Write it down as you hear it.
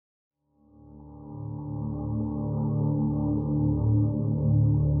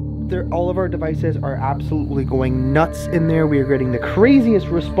all of our devices are absolutely going nuts in there. We are getting the craziest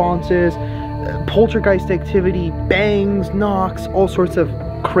responses, poltergeist activity, bangs, knocks, all sorts of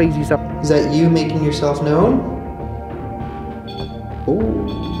crazy stuff. Is that you making yourself known? Oh,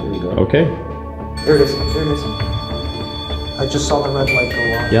 there you go. Okay. There it is, there it is. I just saw the red light go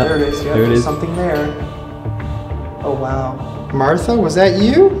on. Yeah, there it is, yeah, there it is. Something there. Oh wow. Martha, was that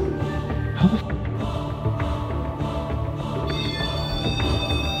you?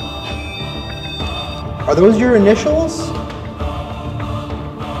 Are those your initials?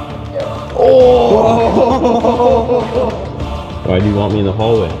 Oh! Why do you want me in the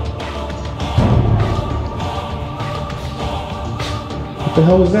hallway? What the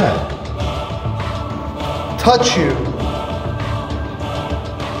hell was that? Touch you.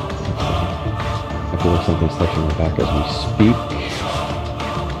 I feel like something's touching my back as we speak.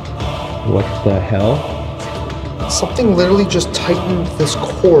 What the hell? Something literally just tightened this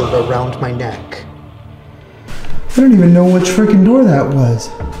cord around my neck. I don't even know which freaking door that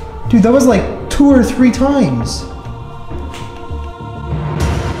was. Dude, that was like 2 or 3 times.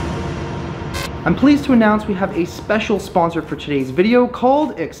 I'm pleased to announce we have a special sponsor for today's video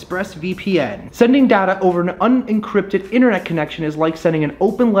called ExpressVPN. Sending data over an unencrypted internet connection is like sending an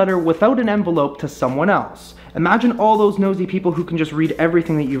open letter without an envelope to someone else. Imagine all those nosy people who can just read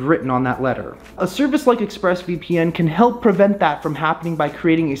everything that you've written on that letter. A service like ExpressVPN can help prevent that from happening by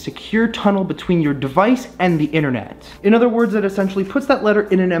creating a secure tunnel between your device and the internet. In other words, it essentially puts that letter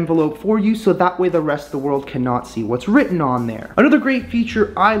in an envelope for you so that way the rest of the world cannot see what's written on there. Another great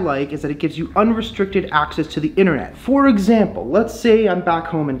feature I like is that it gives you unrestricted access to the internet. For example, let's say I'm back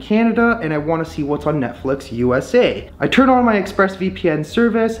home in Canada and I want to see what's on Netflix USA. I turn on my ExpressVPN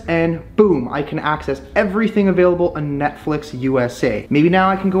service and boom, I can access everything available on Netflix USA. Maybe now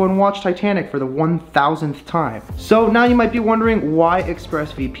I can go and watch Titanic for the 1000th time. So now you might be wondering, why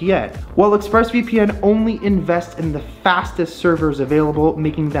ExpressVPN? Well, ExpressVPN only invests in the fastest servers available,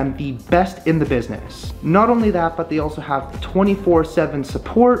 making them the best in the business. Not only that, but they also have 24/7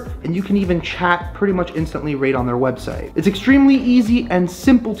 support, and you can even chat pretty much instantly right on their website. It's extremely easy and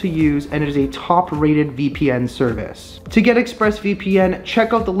simple to use, and it is a top-rated VPN service. To get ExpressVPN,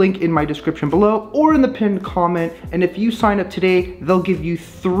 check out the link in my description below or in the pinned comment, and if you sign up today, they'll give you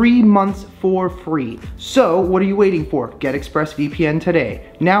 3 months for free. So what are you waiting for? Get ExpressVPN today.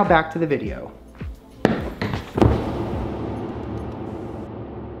 Now back to the video.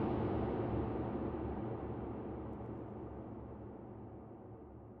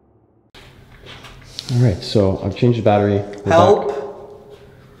 All right, so I've changed the battery. We're Help! back,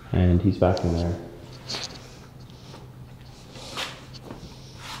 and he's back in there.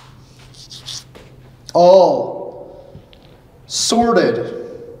 All sorted.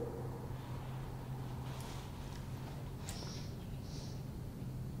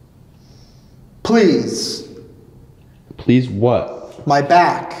 Please. Please what? My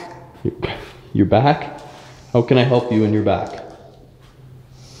back. Your back? How can I help you in your back?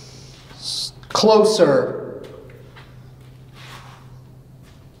 Closer.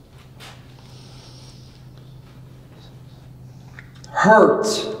 Hurt.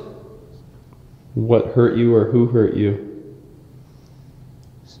 What hurt you or who hurt you?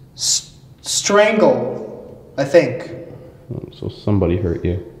 Strangle, I think. So somebody hurt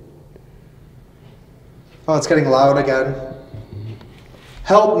you. Oh, it's getting loud again.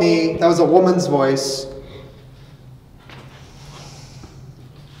 Help me. That was a woman's voice.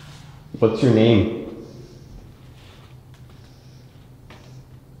 What's your name?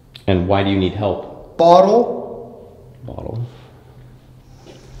 And why do you need help? Bottle. Bottle.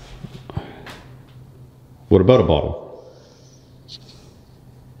 What about a bottle?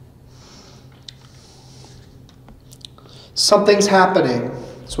 Something's happening.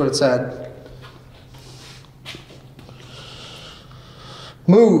 That's what it said.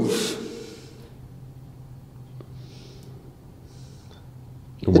 Move.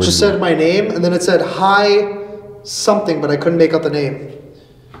 It just said my name, and then it said hi something, but I couldn't make out the name.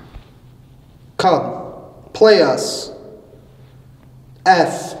 Come. Play us.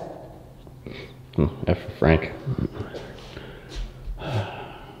 F. F for Frank.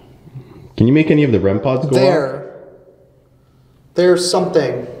 Can you make any of the REM pods go off? There's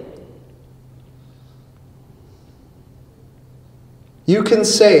something. You can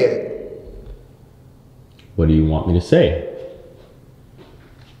say it. What do you want me to say?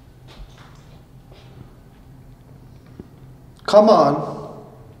 Come on.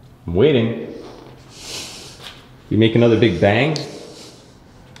 I'm waiting. You make another big bang?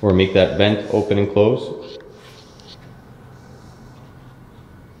 Or make that vent open and close?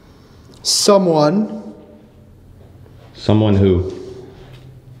 Someone. Someone who?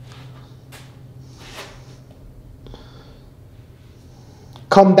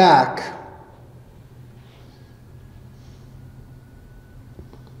 Come back.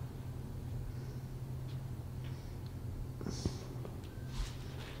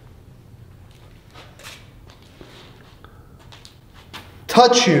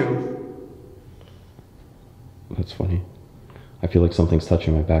 Touch you. That's funny. I feel like something's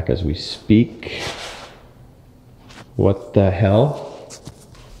touching my back as we speak. What the hell?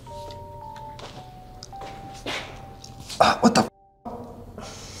 What the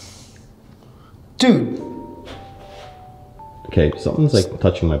dude? Okay, something's like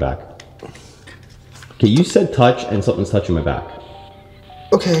touching my back. Okay, you said touch and something's touching my back.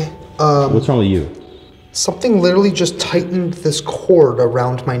 Okay, what's wrong with you? something literally just tightened this cord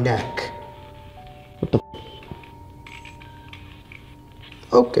around my neck. What the?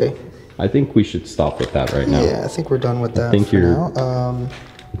 Okay. I think we should stop with that right now. Yeah, I think we're done with that I think for you're... now.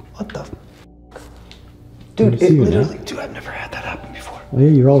 What the? Dude, it literally... Dude, I've never had that happen before. Oh yeah,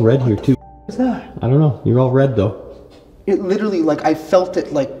 you're all red here too. What is that? I don't know. You're all red though. It literally, like, I felt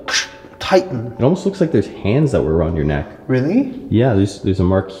it, like, tighten. It almost looks like there's hands that were around your neck. Really? Yeah, there's a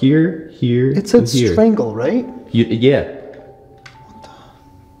mark here, here, it said here. strangle, right? Yeah.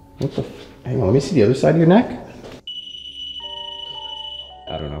 What the? Hang on, let me see the other side of your neck.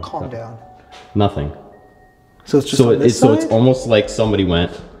 I don't know. Calm down. Nothing. So it's just on this side? So it's almost like somebody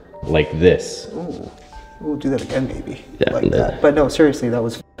went like this. Ooh. We'll do that again, maybe. Yeah, like that. But no, seriously, that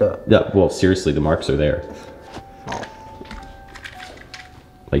was f***ed up. Yeah, well, seriously, the marks are there.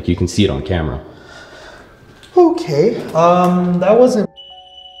 Like, you can see it on camera. Okay. That wasn't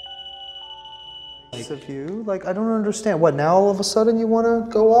nice of you. Like, I don't understand. What, now all of a sudden you want to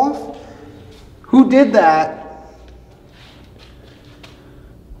go off? Who did that?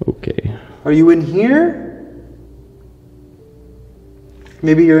 Okay. Are you in here?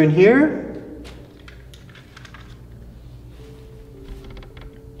 Maybe you're in here?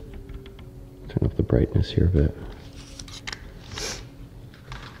 Turn up the brightness here a bit.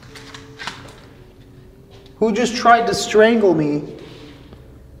 Who just tried to strangle me? Do you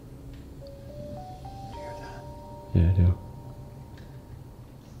hear that? Yeah, I do.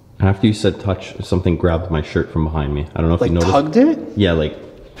 After you said touch, something grabbed my shirt from behind me. I don't know if Like you noticed. tugged it? Yeah, like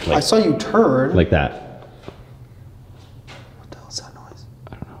I saw you turn. like that. What the hell is that noise?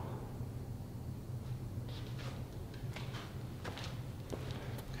 I don't know.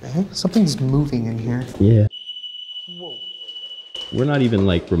 Okay, something's moving in here. Yeah. Whoa. We're not even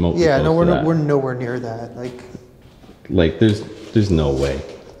like remotely Yeah, close no, to that. we're nowhere near that. Like there's no way.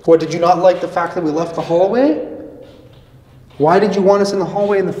 What, did you not like the fact that we left the hallway? Why did you want us in the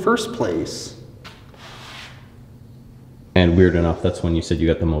hallway in the first place? And weird enough, that's when you said you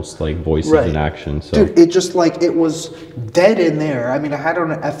got the most like voices in action. So Dude, it just like, it was dead in there. I mean, I had it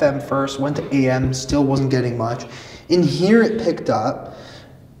on an FM first, went to AM, still wasn't getting much. In here it picked up.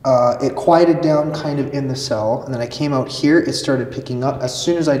 It quieted down kind of in the cell, and then I came out here, it started picking up. As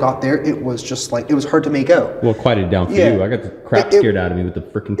soon as I got there, it was just like, it was hard to make out. well, quieted down for Yeah. you. I got the crap scared out of me with the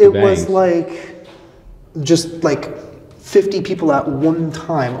freaking two It bangs. was like, just like 50 people at one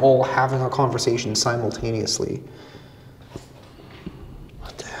time all having a conversation simultaneously.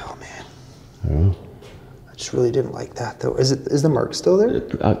 What the hell, man? Oh. I just really didn't like that though. Is the mark still there?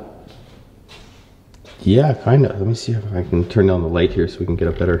 Yeah, kind of. Let me see if I can turn down the light here so we can get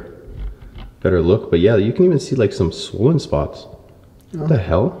a better look. But yeah, you can even see like some swollen spots. What the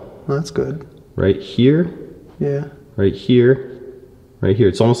hell? That's good. Right here. Yeah. Right here. Right here.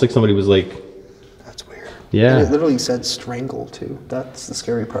 It's almost like somebody was like... That's weird. Yeah. And it literally said strangle too. That's the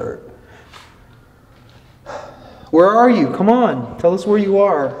scary part. Where are you? Come on. Tell us where you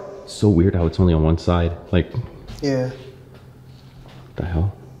are. So weird how it's only on one side. Like... Yeah. What the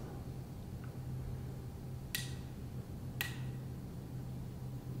hell?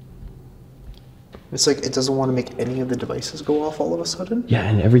 It's like it doesn't want to make any of the devices go off all of a sudden. Yeah,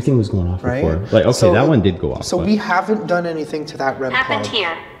 and everything was going off Right? before. Like, okay, So- that one did go off. So but- we haven't done anything to that REM Happened pod.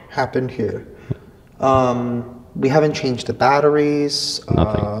 here. Happened here. We haven't changed the batteries.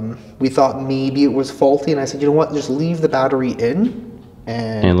 Nothing. We thought maybe it was faulty, and I said, you know what, just leave the battery in.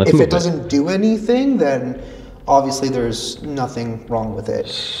 And let's if move it it. doesn't do anything, then obviously there's nothing wrong with it.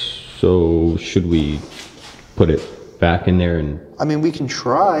 So should we put it back in there and... I mean, we can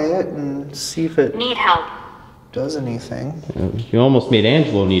try it and see if it Need help. does anything. You almost made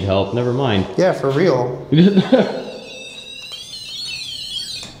Angelo need help. Never mind. Yeah, for real.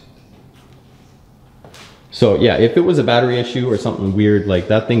 So yeah, if it was a battery issue or something weird, like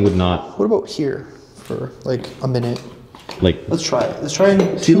that thing would not, What about here for like a minute? like, Let's try it. Let's try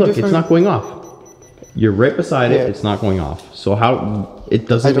and see, look, it's not going off. You're right beside Yeah. it, it's not going off. So how, it I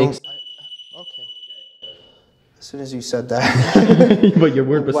doesn't don't. make, Okay. As soon as you said that. But you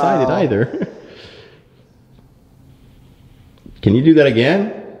weren't beside it Wow. either. Can you do that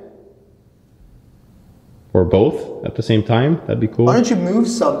again? Or both at the same time? That'd be cool. Why don't you move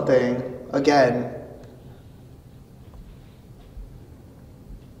something again?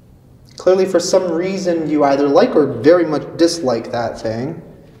 Clearly, for some reason, you either like or very much dislike that thing.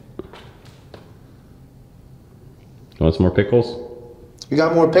 Want some more pickles? You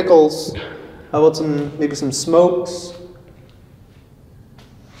got more pickles. How about maybe some smokes?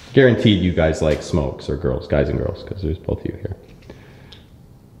 Guaranteed you guys like smokes, or girls, guys and girls, because there's both of you here.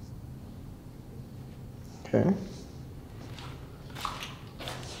 Okay.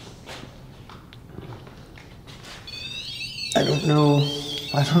 I don't know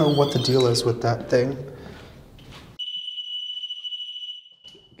what the deal is with that thing.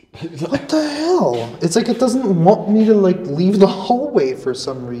 What the hell? It's like it doesn't want me to like leave the hallway for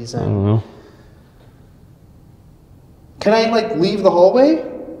some reason. I don't know. Can I like leave the hallway?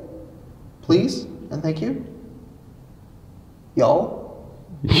 Please and thank you. Y'all?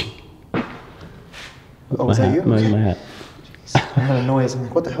 Oh, was that you? My hat. I heard a noise. I'm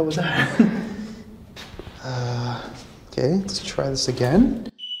like, what the hell was that? Okay, let's try this again.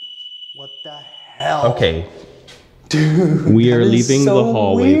 What the hell? Okay. Dude, We are that is leaving so the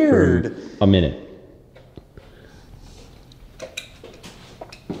hallway weird. for a minute.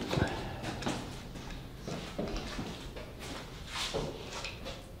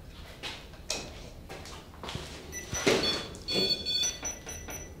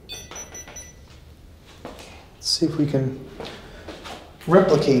 Let's see if we can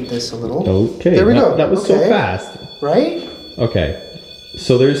replicate this a little. Okay. There we go. That was so Okay. fast. Right? Okay.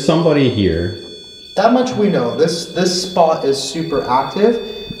 So there's somebody here. That much we know. This spot is super active.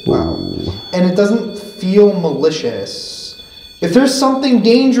 Wow. And it doesn't feel malicious. If there's something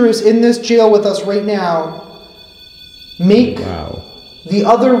dangerous in this jail with us right now, make Wow. the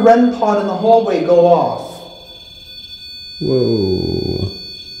other REM pod in the hallway go off. Whoa.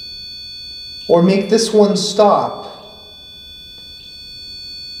 Or make this one stop.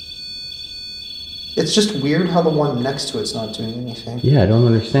 It's just weird how the one next to it's not doing anything. Yeah, I don't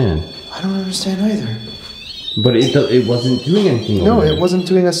understand. I don't understand either. But it wasn't doing anything. No, over there. it wasn't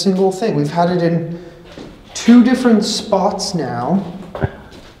doing a single thing. We've had it in 2 different spots now.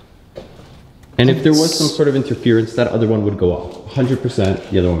 And if there was some sort of interference, that other one would go off. 100%,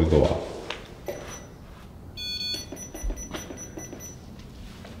 the other one would go off.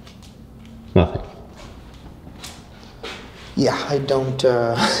 Nothing. Yeah, I don't,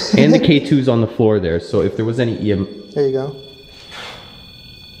 And the K2's on the floor there, so if there was any EM... There you go.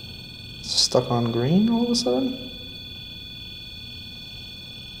 Stuck on green all of a sudden?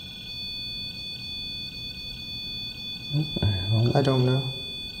 I don't know.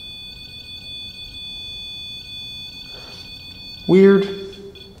 Weird.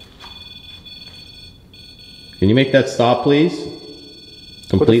 Can you make that stop, please?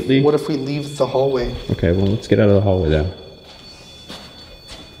 Completely? What if we leave the hallway? Okay, well, let's get out of the hallway then.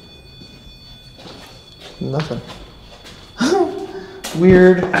 Nothing.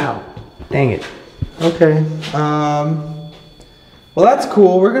 Weird. Ow. Dang it. Okay. Well, that's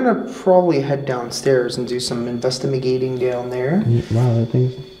cool. We're gonna probably head downstairs and do some investigating down there. Wow, that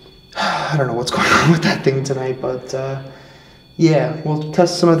thing's... I don't know what's going on with that thing tonight, but yeah, we'll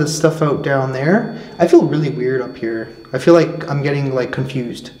test some of this stuff out down there. I feel really weird up here. I feel like I'm getting like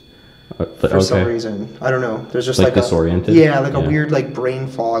confused for some reason. I don't know. There's just Like like disoriented? Yeah, like a weird like brain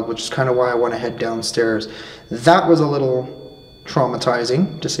fog, which is kind of why I want to head downstairs. That was a little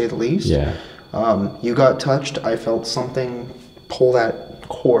traumatizing, to say the least. Yeah. You got touched. I felt something pull that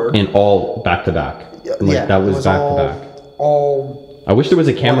cord. And all back to back. Like, yeah, that was, it was back all, to back. All. I wish there was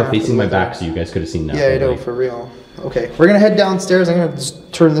a camera after facing the my back other. so you guys could have seen that. Yeah, I know, like, for real. Okay, we're gonna head downstairs. I'm gonna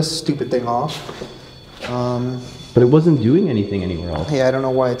just turn this stupid thing off. But it wasn't doing anything anywhere else. Yeah, I don't know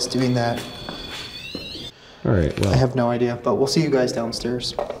why it's doing that. All right, well. I have no idea, but we'll see you guys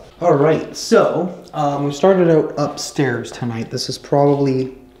downstairs. All right, so we started out upstairs tonight. This is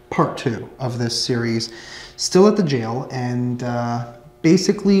probably part 2 of this series. Still at the jail, and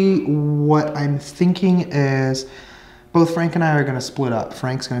basically what I'm thinking is both Frank and I are going to split up.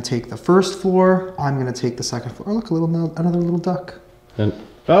 Frank's going to take the first floor. I'm going to take the second floor. Oh, look, another little duck. And,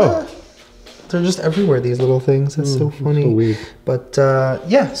 oh. They're just everywhere, these little things. That's so funny. So weird. But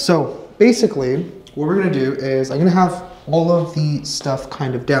yeah, so basically what we're going to do is I'm going to have all of the stuff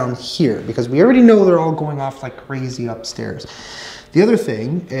kind of down here because we already know they're all going off like crazy upstairs. The other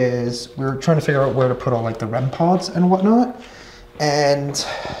thing is we're trying to figure out where to put all like the REM pods and whatnot. And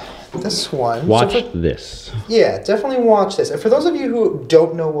this one. Watch this. Yeah, definitely watch this. And for those of you who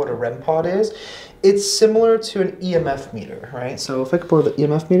don't know what a REM pod is, It's similar to an EMF meter, right? So if I could borrow the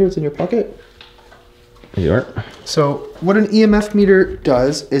EMF meter, it's in your pocket. Here you are. So what an EMF meter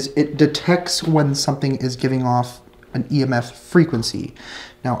does is it detects when something is giving off an EMF frequency.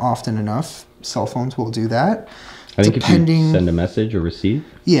 Now, often enough, cell phones will do that. I think if you send a message or receive.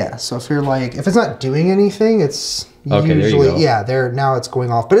 Yeah, so if you're like, if it's not doing anything, it's okay, usually, there you go. now it's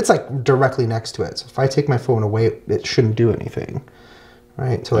going off, but it's like directly next to it. So if I take my phone away, it shouldn't do anything,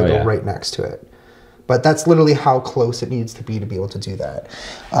 right? Until I go right next to it. But that's literally how close it needs to be able to do that.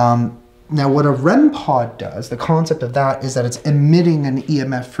 Now, what a REM pod does, the concept of that is that it's emitting an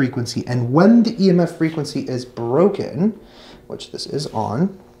EMF frequency. And when the EMF frequency is broken, which this is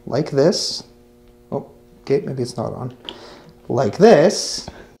on, like this. Oh, okay, maybe it's not on. Like this,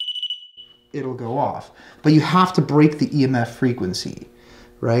 it'll go off. But you have to break the EMF frequency,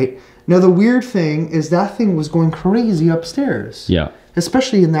 right? Now, the weird thing is that thing was going crazy upstairs. Yeah.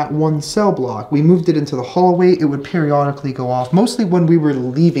 Especially in that one cell block. We moved it into the hallway. It would periodically go off, mostly when we were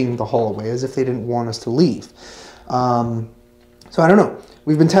leaving the hallway, as if they didn't want us to leave. So I don't know.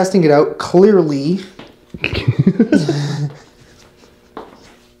 We've been testing it out. Clearly,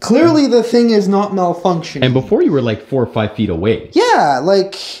 clearly the thing is not malfunctioning. And before you were like 4 or 5 feet away. Yeah,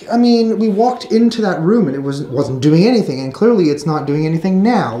 like, I mean, we walked into that room and it wasn't doing anything. And clearly it's not doing anything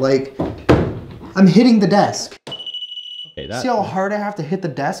now. Like, I'm hitting the desk. See how hard I have to hit the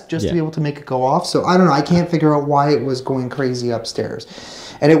desk just to be able to make it go off? So I don't know. I can't figure out why it was going crazy upstairs.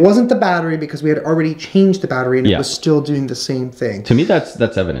 And it wasn't the battery because we had already changed the battery and it was still doing the same thing. To me, that's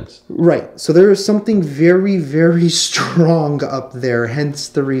evidence. Right. So there is something very, very strong up there. Hence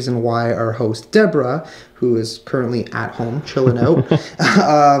the reason why our host, Deborah, who is currently at home chilling out,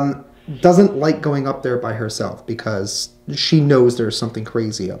 doesn't like going up there by herself because she knows there's something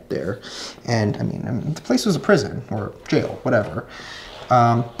crazy up there. And I mean the place was a prison or jail, whatever.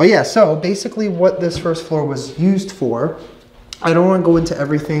 But yeah, so basically what this first floor was used for, I don't want to go into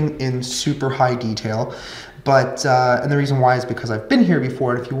everything in super high detail, but and the reason why is because I've been here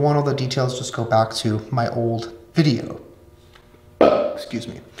before, and if you want all the details, just go back to my old video. Excuse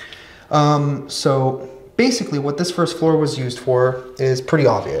me. So basically what this first floor was used for is pretty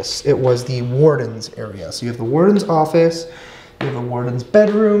obvious. It was the warden's area. So you have the warden's office, you have the warden's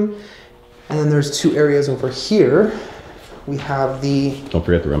bedroom, and then there's 2 areas over here. We have the... Don't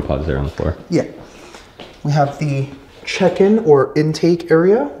forget the REM pods there on the floor. Yeah. We have the check-in or intake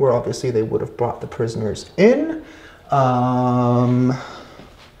area, where obviously they would have brought the prisoners in. I've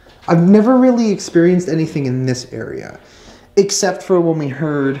never really experienced anything in this area, except for when we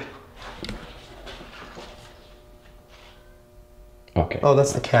heard... Okay. Oh,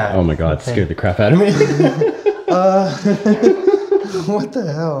 that's the cat. Oh my god, okay. Scared the crap out of me. What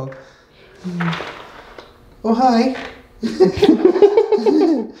the hell? Oh, hi.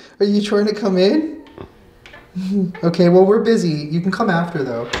 Are you trying to come in? Okay, well, we're busy. You can come after,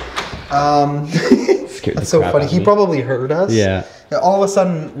 though. That's so funny. He probably heard us. Yeah. All of a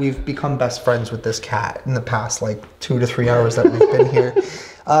sudden, we've become best friends with this cat in the past, like, 2 to 3 hours that we've been here.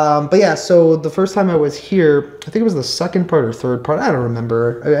 But yeah, so the first time I was here, I think it was the second part or third part. I don't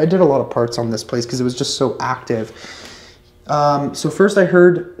remember. I did a lot of parts on this place because it was just so active. So first I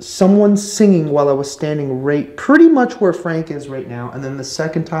heard someone singing while I was standing right pretty much where Frank is right now. And then the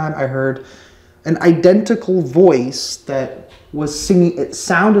second time I heard an identical voice that was singing. It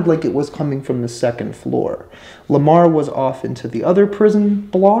sounded like it was coming from the second floor. Lamar was off into the other prison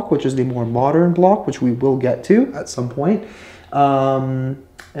block, which is the more modern block, which we will get to at some point.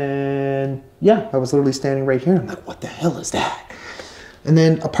 And yeah, I was literally standing right here. I'm like, what the hell is that? And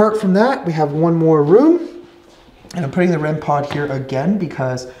then apart from that, we have one more room. And I'm putting the REM pod here again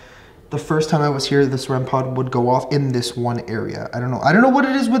because the first time I was here, this REM pod would go off in this one area. I don't know what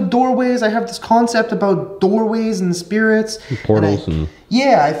it is with doorways. I have this concept about doorways and spirits. And portals.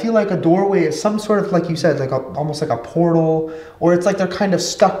 Yeah, I feel like a doorway is some sort of, like you said, like almost like a portal. Or it's like they're kind of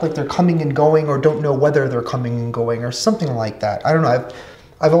stuck, like they're coming and going or don't know whether they're coming and going or something like that. I don't know.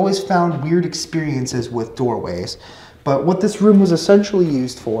 I've always found weird experiences with doorways. But what this room was essentially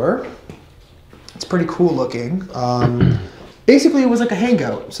used for, it's pretty cool looking. Basically, it was like a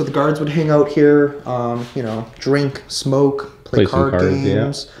hangout. So the guards would hang out here, you know, drink, smoke, play card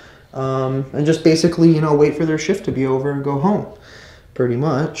games, and just basically, you know, wait for their shift to be over and go home, pretty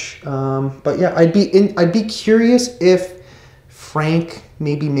much. But yeah, I'd be curious if Frank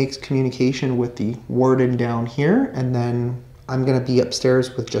maybe makes communication with the warden down here, and then I'm gonna be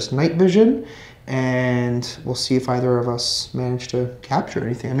upstairs with just night vision, and we'll see if either of us manage to capture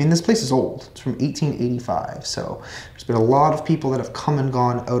anything. I mean, this place is old. It's from 1885, so there's been a lot of people that have come and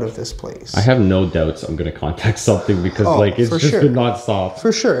gone out of this place. I have no doubts I'm gonna contact something because like it's just been nonstop.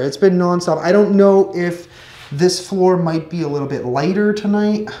 For sure, it's been nonstop. I don't know if this floor might be a little bit lighter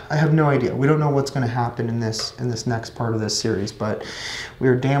tonight. I have no idea. We don't know what's going to happen in this next part of this series, but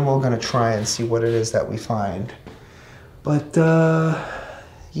we're damn well going to try and see what it is that we find. But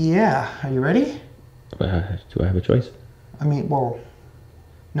yeah, are you ready? Do I have a choice? I mean, well,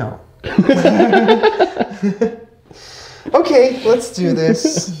 no. Okay, let's do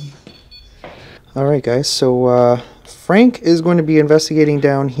this. All right, guys. So Frank is going to be investigating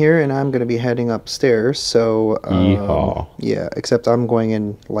down here, and I'm going to be heading upstairs. So yeah, except I'm going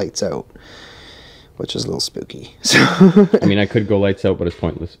in lights out, which is a little spooky. So I mean, I could go lights out, but it's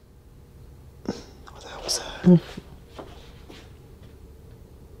pointless. What the hell was that?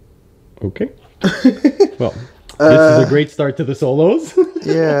 Okay. Well, this is a great start to the solos.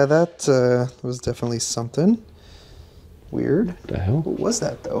 Yeah, that was definitely something weird. What the hell? What was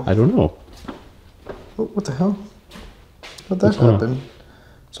that, though? I don't know. What the hell? How'd that happen?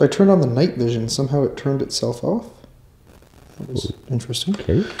 So I turned on the night vision. Somehow it turned itself off. That was interesting.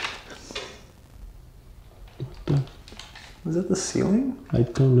 Okay. Was it the ceiling? I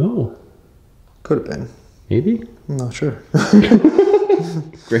don't know. Could have been. Maybe? I'm not sure.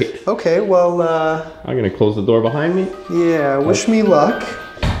 Great. Okay, well, I'm gonna close the door behind me. yeah, wish me luck.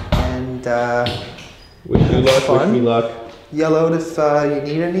 And, wish me luck, wish me luck. Yell out if you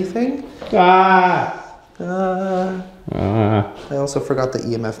need anything. Ah! I also forgot the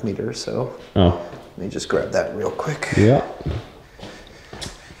EMF meter, so let me just grab that real quick. Yeah.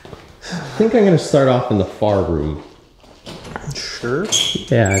 I think I'm gonna start off in the far room. Sure.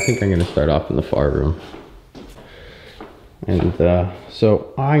 Yeah, I think I'm gonna start off in the far room. And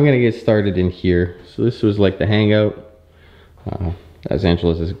so I'm gonna get started in here. So this was like the hangout, as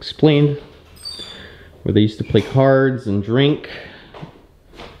Angelo has explained, where they used to play cards and drink.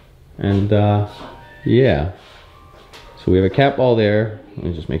 And yeah. So we have a cat ball there. Let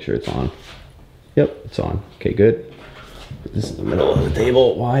me just make sure it's on. Yep, it's on. Okay, good. Put this in the middle of the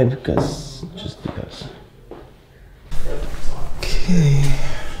table. Why? Because, just because. Okay.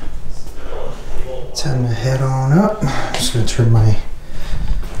 Time to head on up. I'm just gonna turn my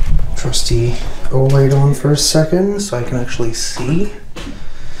trusty O-light on for a second so I can actually see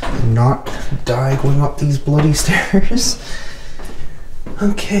and not die going up these bloody stairs.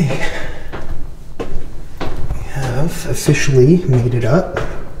 Okay. We have officially made it up.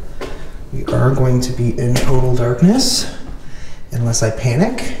 We are going to be in total darkness unless I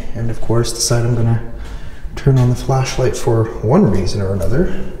panic and of course decide I'm gonna turn on the flashlight for one reason or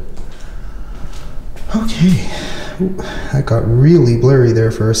another. Okay, ooh, that got really blurry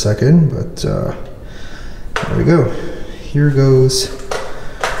there for a second, but there we go. Here goes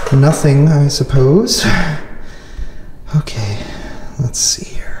nothing, I suppose. Okay, let's see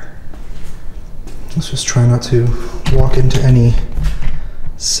here. Let's just try not to walk into any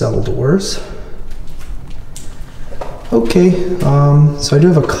cell doors. Okay, so I do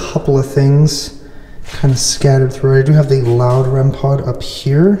have a couple of things kind of scattered through. I do have the loud REM pod up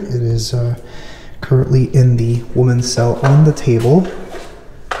here. It is currently in the woman's cell on the table,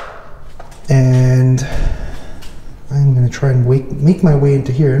 and I'm gonna try and make my way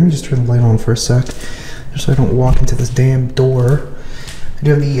into here. Let me just turn the light on for a sec, just so I don't walk into this damn door. I do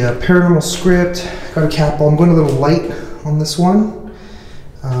have the paranormal script, got a cat ball. I'm going a little light on this one.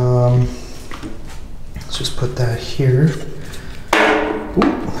 Let's just put that here. Ooh,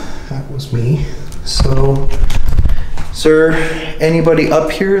 that was me. So, is there anybody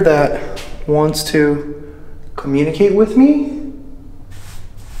up here that wants to communicate with me?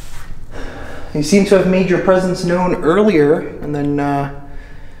 You seem to have made your presence known earlier, and then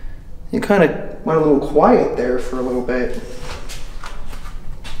you kind of went a little quiet there for a little bit.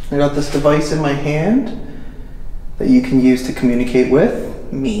 I got this device in my hand that you can use to communicate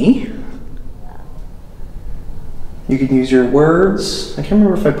with me. You can use your words. I can't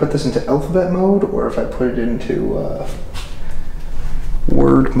remember if I put this into alphabet mode or if I put it into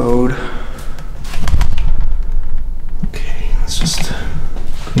word mode. Okay, let's just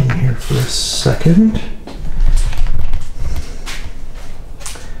come in here for a second.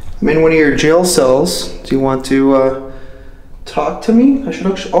 I'm in one of your jail cells. Do you want to talk to me? I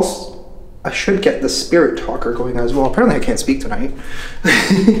should get the spirit talker going as well. Apparently I can't speak tonight.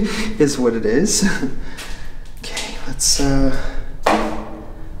 Is what it is. Okay, let's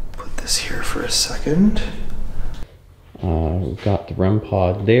put this here for a second. We've got the REM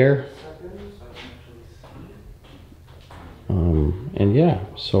pod there. And yeah,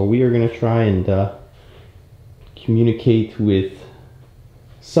 so we are gonna try and communicate with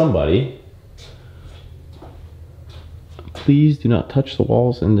somebody. Please do not touch the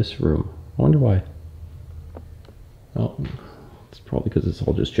walls in this room. I wonder why. Oh, it's probably because it's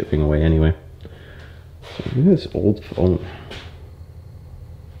all just chipping away anyway. So look at this old phone.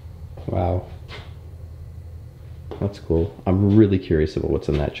 Wow. That's cool. I'm really curious about what's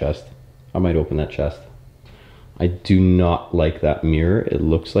in that chest. I might open that chest. I do not like that mirror. It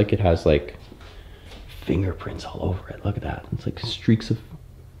looks like it has like fingerprints all over it. Look at that. It's like streaks of,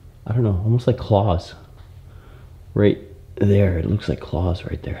 I don't know, almost like claws. Right there. It looks like claws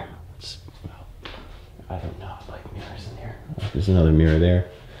right there. I do not like mirrors in here. Oh, there's another mirror there.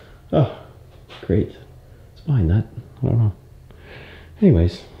 Oh, great. What's behind that? I don't know.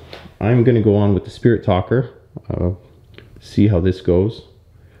 Anyways, I'm going to go on with the Spirit Talker. See how this goes.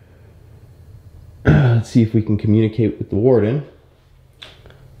 Let's see if we can communicate with the warden.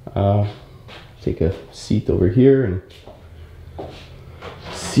 Take a seat over here and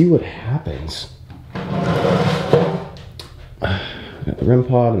see what happens. Got the REM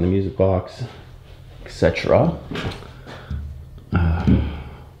pod and the music box, etc.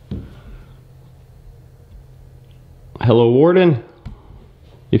 Hello, warden.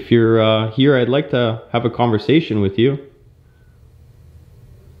 If you're here, I'd like to have a conversation with you.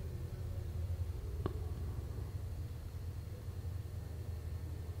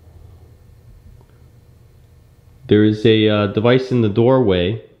 There is a device in the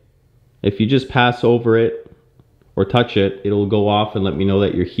doorway. If you just pass over it or touch it, it'll go off and let me know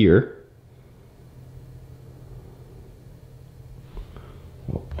that you're here.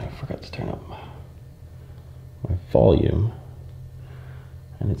 Oh, I forgot to turn up my volume.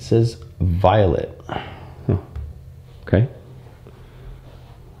 And it says Violet. Huh. Okay.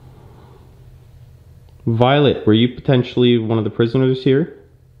 Violet, were you potentially one of the prisoners here?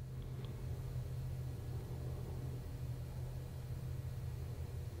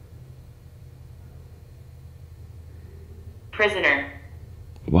 Prisoner.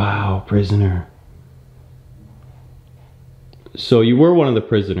 Wow, prisoner. So you were one of the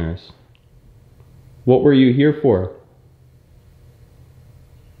prisoners. What were you here for?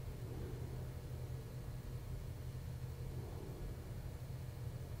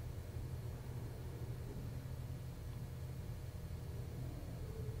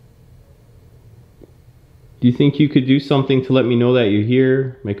 Do you think you could do something to let me know that you're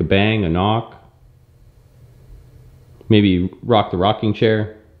here? Make a bang, a knock? Maybe rock the rocking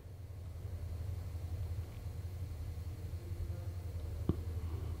chair?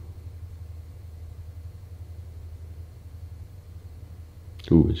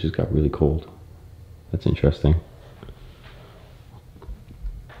 Ooh, it just got really cold. That's interesting.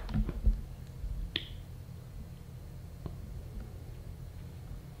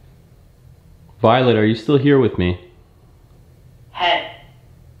 Violet, are you still here with me? Head.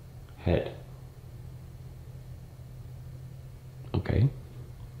 Head. Okay.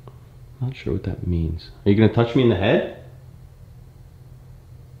 Not sure what that means. Are you gonna touch me in the head?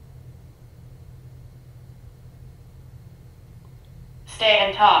 Stay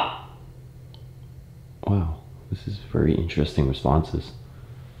and talk. Wow, this is very interesting responses.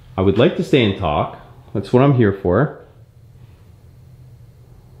 I would like to stay and talk. That's what I'm here for.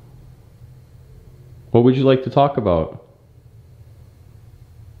 What would you like to talk about?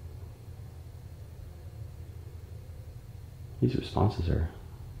 These responses are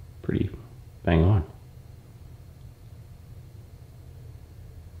pretty bang on.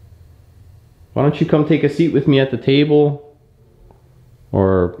 Why don't you come take a seat with me at the table?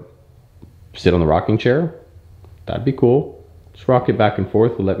 Or sit on the rocking chair? That'd be cool. Just rock it back and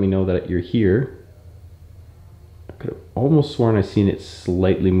forth will let me know that you're here. I could have almost sworn I seen it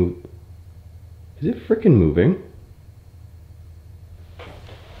slightly move. Is it freaking moving?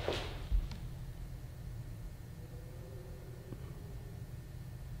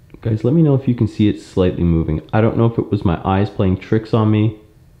 Guys, let me know if you can see it slightly moving. I don't know if it was my eyes playing tricks on me,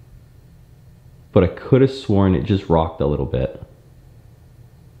 but I could have sworn it just rocked a little bit.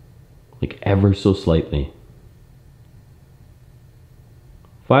 Like ever so slightly.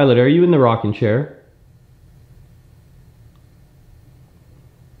 Violet, are you in the rocking chair?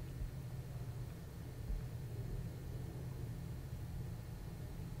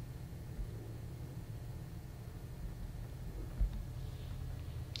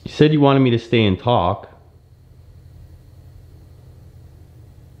 You said you wanted me to stay and talk.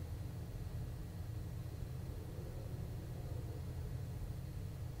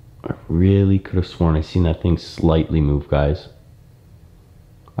 I really could have sworn I seen that thing slightly move, guys.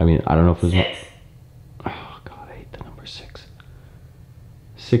 I mean, I don't know if it was... 6. Oh, God, I hate the number 6.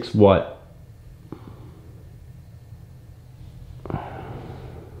 6 what?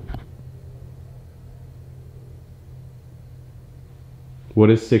 What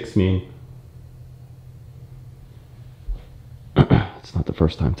does 6 mean? It's not the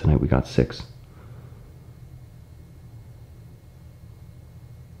first time tonight we got 6.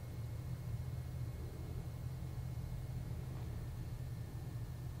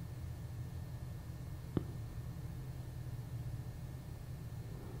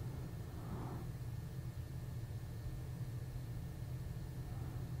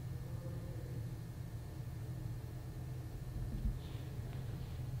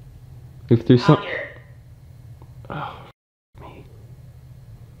 If there's some... Oh, me.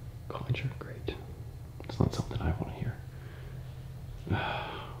 Conjure, great. It's not something I want to hear.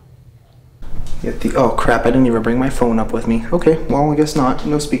 Oh crap, I didn't even bring my phone up with me. Okay, well I guess not.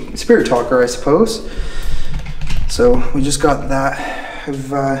 No spirit talker, I suppose. So we just got that.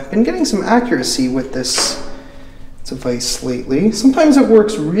 I've been getting some accuracy with this device lately. Sometimes it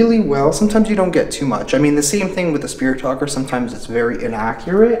works really well, sometimes you don't get too much. I mean, the same thing with the spirit talker, sometimes it's very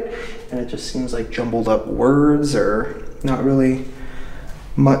inaccurate and it just seems like jumbled up words or not really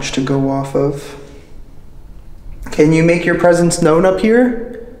much to go off of. Can you make your presence known up here?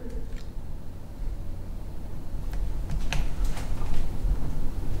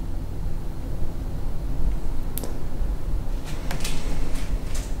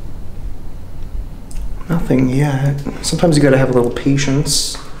 Nothing yet. Sometimes you gotta have a little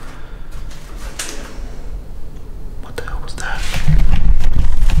patience. What the hell was that?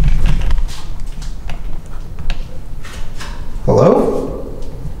 Hello?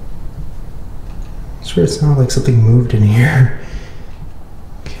 I swear it sounded like something moved in here.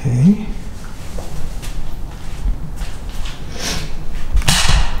 Okay.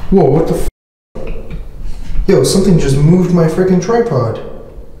 Whoa, what the f? Yo, something just moved my freaking tripod.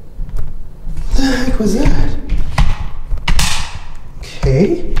 What the heck was that?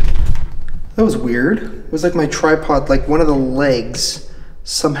 Okay. That was weird. It was like my tripod, like one of the legs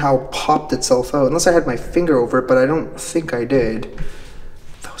somehow popped itself out. Unless I had my finger over it, but I don't think I did.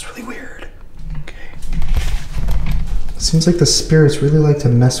 That was really weird. Okay. Seems like the spirits really like to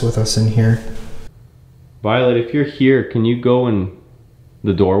mess with us in here. Violet, if you're here, can you go in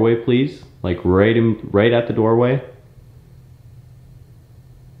the doorway, please? Like right at the doorway?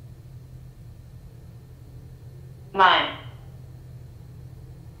 Mine.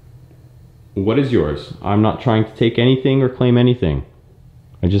 What is yours? I'm not trying to take anything or claim anything.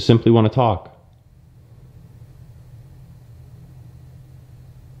 I just simply want to talk.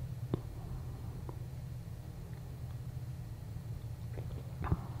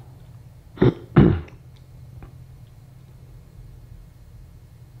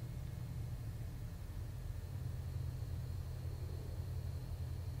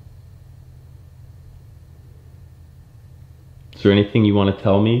 Is there anything you want to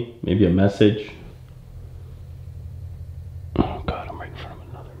tell me? Maybe a message? Oh God, I'm right in front of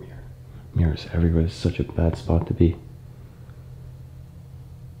another mirror. Mirrors everywhere. It's such a bad spot to be.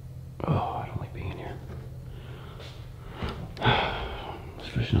 Oh, I don't like being in here.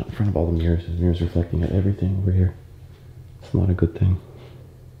 Especially not in front of all the mirrors. There's mirrors reflecting at everything over here. It's not a good thing.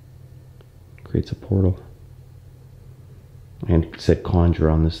 It creates a portal. And it said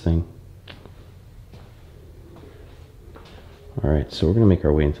conjure on this thing. Alright, so we're gonna make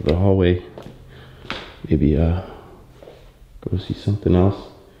our way into the hallway. Maybe go see something else.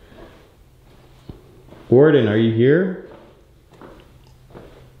 Gordon, are you here?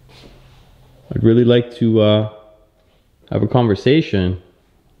 I'd really like to have a conversation.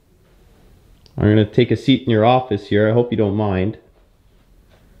 I'm gonna take a seat in your office here. I hope you don't mind.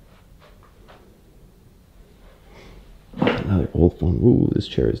 Another old phone. Ooh, this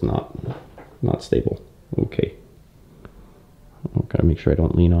chair is not stable. Okay. Oh, gotta make sure I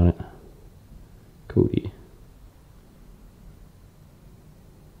don't lean on it. Cody.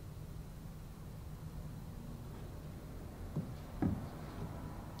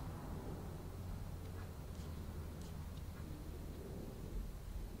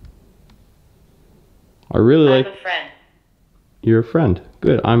 I really like... I'm a friend. You're a friend.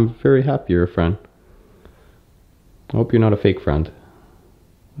 Good. I'm very happy you're a friend. I hope you're not a fake friend.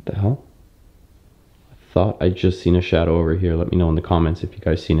 What the hell? I thought I'd just seen a shadow over here. Let me know in the comments if you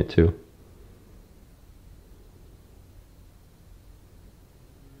guys seen it too.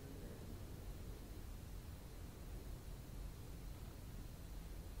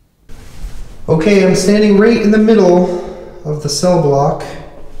 Okay, I'm standing right in the middle of the cell block.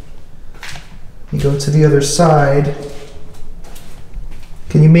 You go to the other side.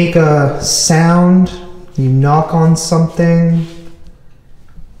 Can you make a sound? Can you knock on something?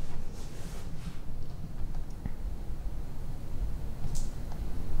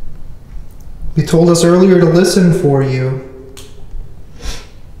 You told us earlier to listen for you.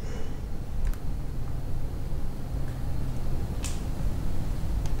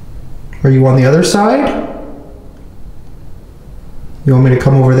 Are you on the other side? You want me to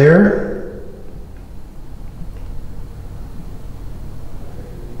come over there?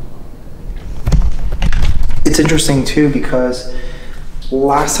 It's interesting too because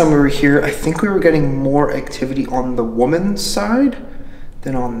last time we were here, I think we were getting more activity on the woman's side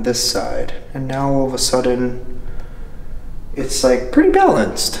than on this side. And now all of a sudden, it's like pretty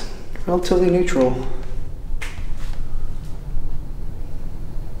balanced, relatively neutral.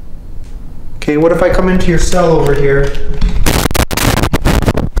 Okay, what if I come into your cell over here?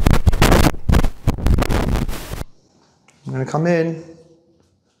 I'm gonna come in.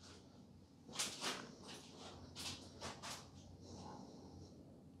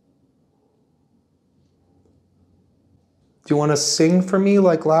 Do you want to sing for me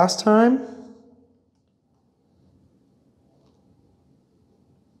like last time?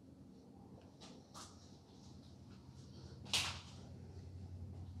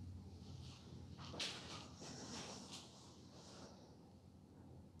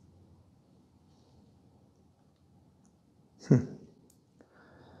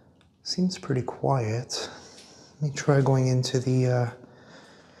 Seems pretty quiet. Let me try going into the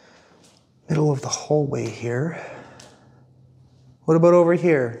middle of the hallway here. What about over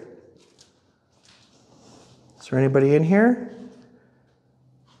here? Is there anybody in here?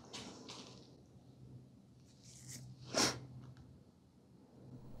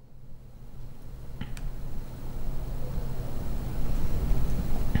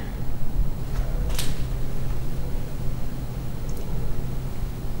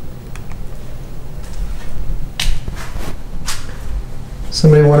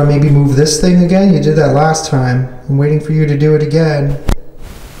 Somebody want to maybe move this thing again? You did that last time. I'm waiting for you to do it again.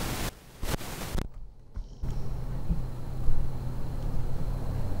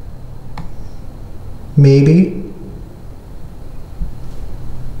 Maybe.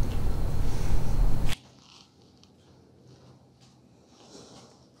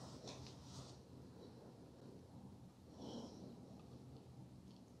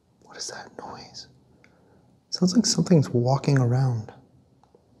 What is that noise? Sounds like something's walking around.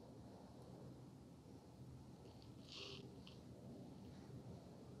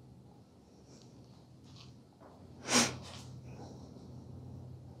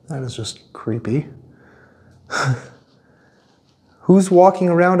 That is just creepy. Who's walking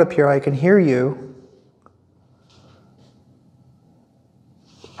around up here? I can hear you.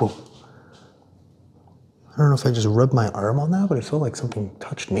 Whoa. I don't know if I just rubbed my arm on that, but it felt like something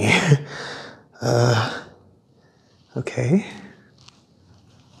touched me. Okay.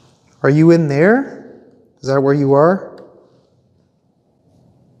 Are you in there? Is that where you are?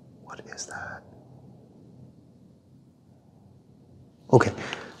 What is that? Okay.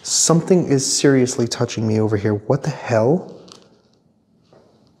 Something is seriously touching me over here. What the hell?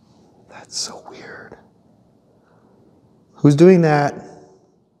 That's so weird. Who's doing that?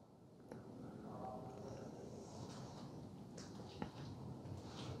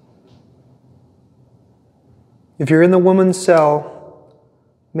 If you're in the woman's cell,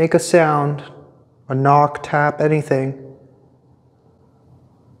 make a sound, a knock, tap, anything.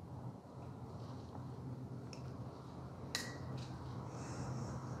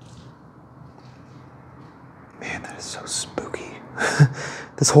 Man, that is so spooky.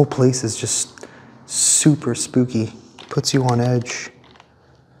 This whole place is just super spooky. Puts you on edge.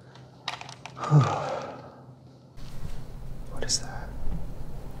 What is that?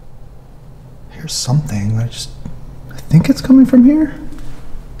 Here's something. I think it's coming from here.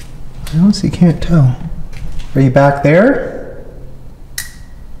 I honestly can't tell. Are you back there?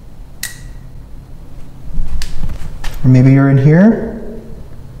 Or maybe you're in here?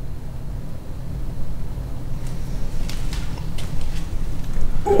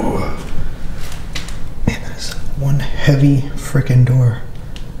 One heavy frickin' door.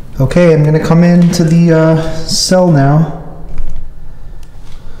 Okay, I'm gonna come into the cell now.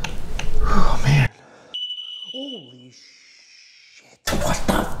 Oh man. Holy shit. What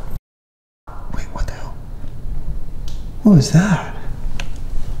the? Wait, what the hell? What was that?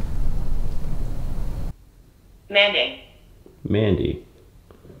 Mandy. Mandy.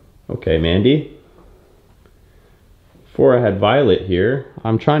 Okay, Mandy. Before I had Violet here,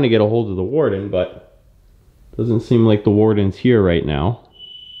 I'm trying to get a hold of the warden, but doesn't seem like the warden's here right now.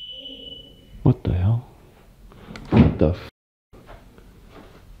 What the hell? What the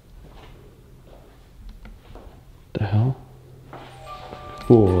the hell?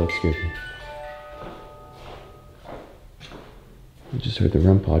 Oh, that scared me. I just heard the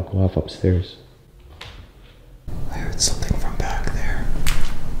REM pod go off upstairs. I heard something from back there.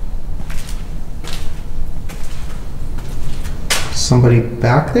 Somebody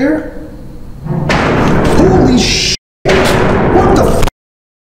back there? Holy shit! What the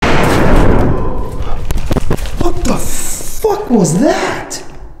What the fuck was that?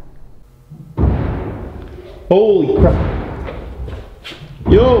 Holy crap.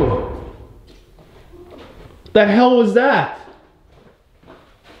 Yo! What the hell was that?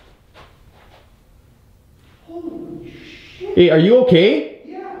 Holy shit. Hey, are you okay?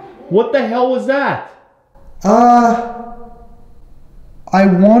 Yeah. What the hell was that? I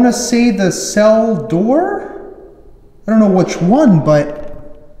want to say the cell door? I don't know which one, but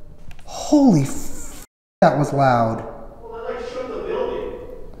holy f, that was loud. Well, that like shook the building.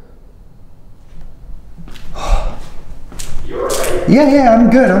 You're right. Yeah, I'm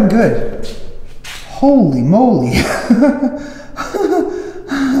good. Holy moly.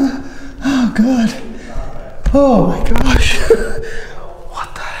 Oh, God. Oh, my gosh.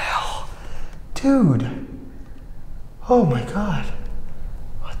 What the hell? Dude. Oh, my God.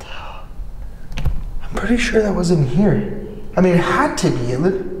 What the hell? I'm pretty sure that wasn't here. I mean, it had to be.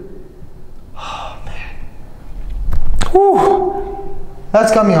 Oh, man. Whew.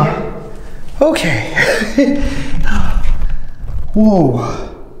 That's got me off. Okay. Whoa.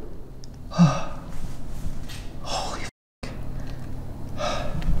 Holy f.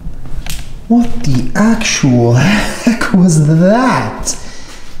 What the actual heck was that?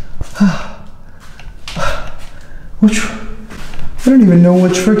 I don't even know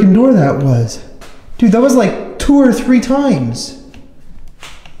which freaking door that was. Dude, that was like 2 or 3 times.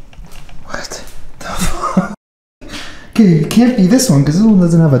 What the fuck? Okay, it can't be this one because this one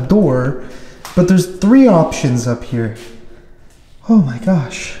doesn't have a door. But there's 3 options up here. Oh my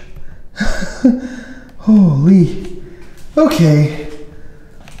gosh. Holy. Okay.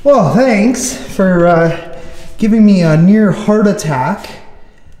 Well, thanks for giving me a near heart attack.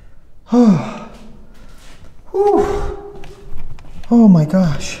 Oh. Whew. Oh my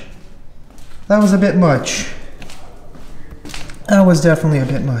gosh. That was a bit much. That was definitely a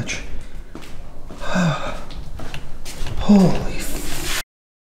bit much. Holy f.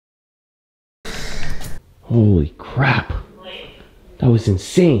 Holy crap. That was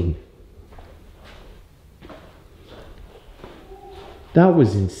insane. That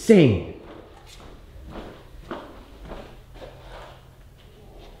was insane.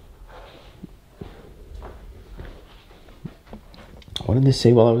 What did they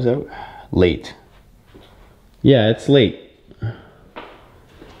say while I was out? Late. Yeah, it's late.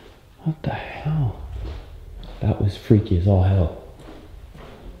 What the hell? That was freaky as all hell.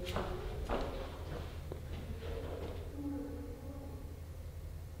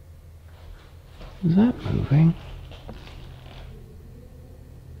 Is that moving?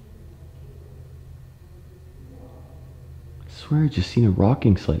 I swear I just seen it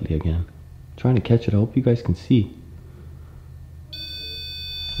rocking slightly again. I'm trying to catch it. I hope you guys can see.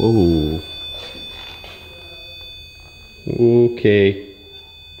 Whoa. Okay.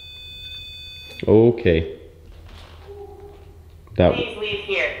 Okay. That. Please leave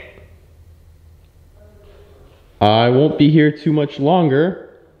here. I won't be here too much longer.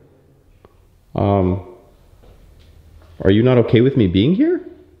 Are you not okay with me being here?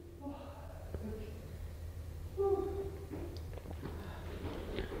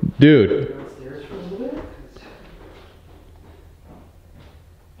 Dude.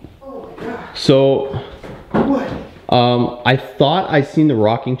 So, What? I thought I seen the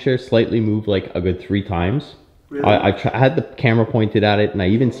rocking chair slightly move like a good 3 times. Really? I had the camera pointed at it, and I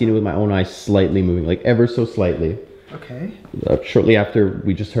even seen it with my own eyes slightly moving, like ever so slightly. Okay. Shortly after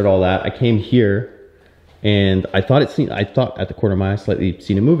we just heard all that, I came here, and I thought at the corner of my eye slightly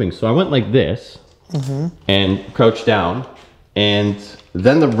seen it moving. So I went like this, and crouched down, and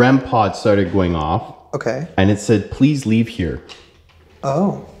then the REM pod started going off. Okay. And it said, "Please leave here."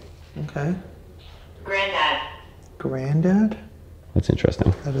 Oh. Okay. Granddad. Granddad? That's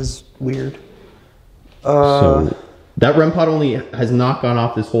interesting. That is weird. So that REM pod only has not gone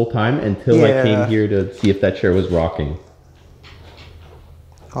off this whole time until I came here to see if that chair was rocking.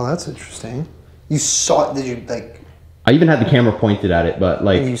 Oh, that's interesting. You saw it, did you like... I even had the camera pointed at it, but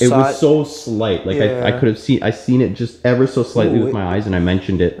like it was so slight. Like I could have seen it just ever so slightly with my eyes, and I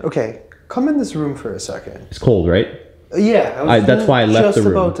mentioned it. Okay, come in this room for a second. It's cold, right? Yeah, that's why I left the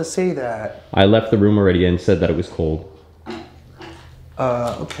room. Just about to say that. I left the room already and said that it was cold.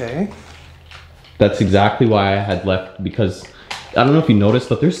 Okay. That's exactly why I had left, because I don't know if you noticed,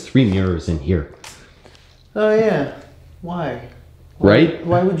 but there's 3 mirrors in here. Oh yeah. Why? right?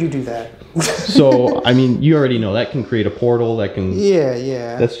 Why would you do that? So, I mean, you already know that can create a portal. That can.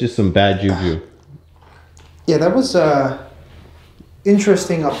 Yeah. That's just some bad juju. Yeah, that was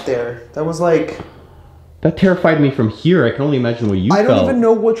interesting up there. That was like. That terrified me from here. I can only imagine what you felt. I don't even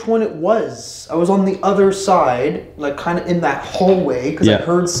know which one it was. I was on the other side, like kind of in that hallway, because I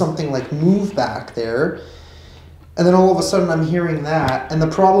heard something like move back there. And then all of a sudden I'm hearing that. And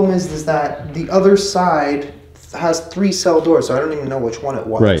the problem is that the other side has 3 cell doors, so I don't even know which one it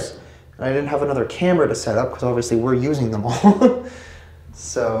was. Right. And I didn't have another camera to set up, because obviously we're using them all.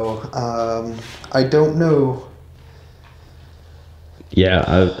 So, I don't know. Yeah,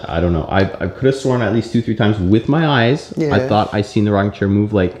 I don't know. I could have sworn at least 2-3 times with my eyes. Yeah. I thought I seen the rocking chair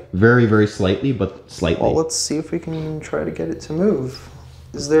move like very, very slightly, but slightly. Well, let's see if we can try to get it to move.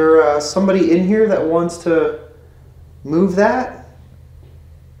 Is there somebody in here that wants to move that?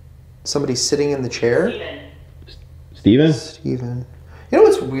 Somebody sitting in the chair? Steven? Steven. You know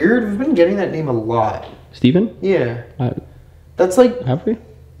what's weird? We've been getting that name a lot. Steven? Yeah. That's like... Have we?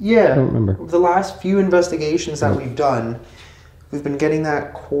 Yeah. I don't remember. The last few investigations that we've done, we've been getting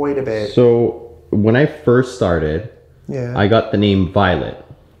that quite a bit. So, when I first started, I got the name Violet.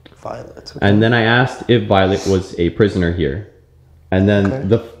 Violet. Okay. And then I asked if Violet was a prisoner here. And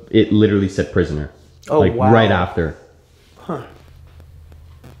then it literally said prisoner. Oh, like wow. right after. Huh.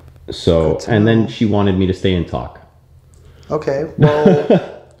 So, and then she wanted me to stay and talk. Okay,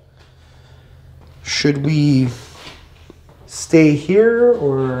 well, should we stay here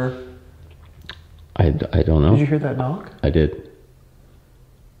or? I don't know. Did you hear that knock? I did.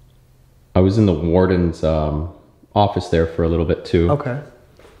 I was in the warden's office there for a little bit too. Okay.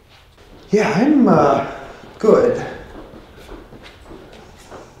 Yeah, I'm good.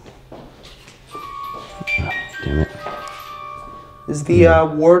 Damn it. Is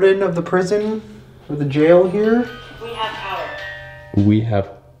the warden of the prison or the jail here? We have power. We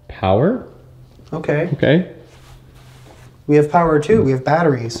have power? Okay. Okay. We have power too. We have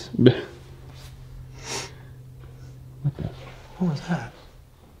batteries. What the? What was that?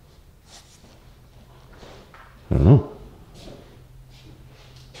 I don't know.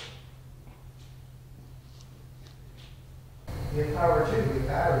 We have power too. We have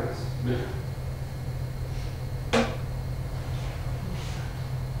batteries.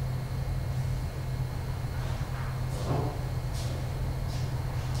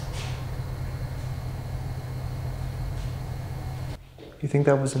 You think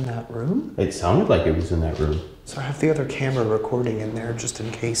that was in that room? It sounded like it was in that room. So I have the other camera recording in there just in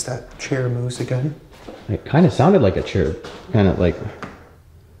case that chair moves again. It kind of sounded like a chair. Kind of like...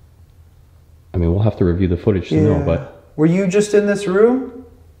 I mean, we'll have to review the footage to know, but... Were you just in this room?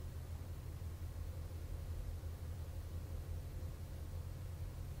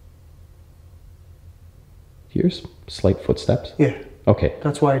 Here's slight footsteps. Yeah. Okay.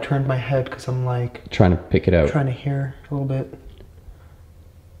 That's why I turned my head, because I'm like... Trying to pick it out. Trying to hear a little bit.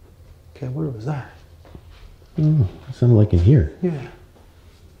 Okay, what was that? Oh, it sounded like in here. Yeah.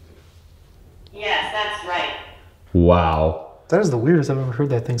 Yes, that's right. Wow. That is the weirdest I've ever heard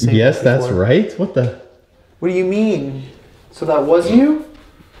that thing say. Yes, before. that's right. What the? What do you mean? So that was you?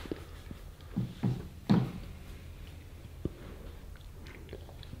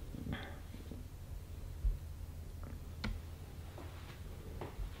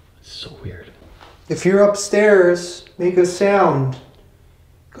 So weird. If you're upstairs, make a sound.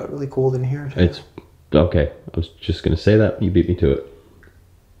 Got really cold in here. It's okay. I was just gonna say that. You beat me to it.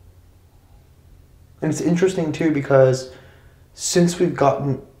 And it's interesting too because since we've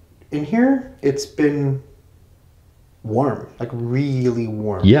gotten in here, it's been warm, like really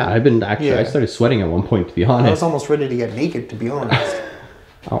warm. Yeah, I've been actually. Yeah. I started sweating at one point, to be honest. I was almost ready to get naked, to be honest.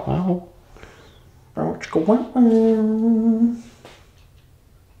 Ow, Ow.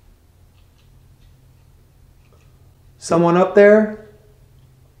 Someone up there?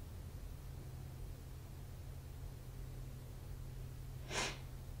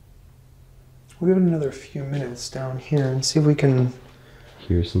 We'll give it another few minutes down here and see if we can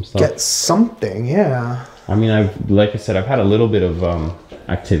here's some stuff. get something, yeah. I mean, like I said, I've had a little bit of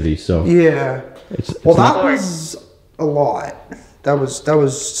activity, so Yeah. it's Well, not- that was a lot. That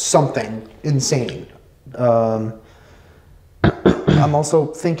was something insane. I'm also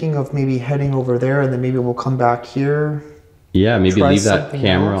thinking of maybe heading over there and then maybe we'll come back here. yeah, maybe try leave that something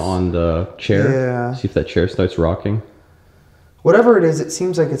camera else. on the chair. Yeah. See if that chair starts rocking. Whatever it is, it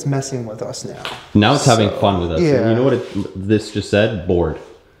seems like it's messing with us now. Now it's having fun with us. yeah. You know what this just said? Bored.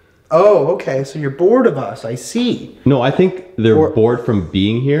 Oh, okay. So you're bored of us. I see. No, I think they're Or- bored from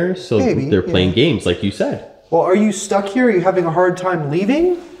being here, so Maybe, they're playing yeah. games, like you said. Well, are you stuck here? Are you having a hard time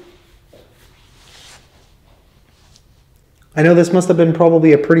leaving? I know this must have been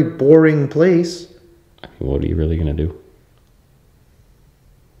probably a pretty boring place. I mean, what are you really gonna do?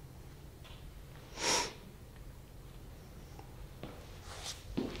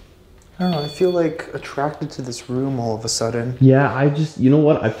 I don't know, I feel like attracted to this room all of a sudden. Yeah, I just, you know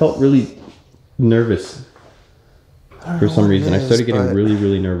what? I felt really nervous for some reason. I started getting really,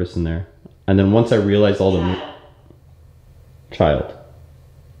 really nervous in there. And then once I realized all the... Child.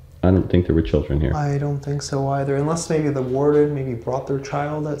 I don't think there were children here. I don't think so either. Unless maybe the warden maybe brought their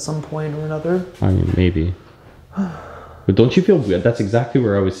child at some point or another. I mean, maybe. But don't you feel weird? That's exactly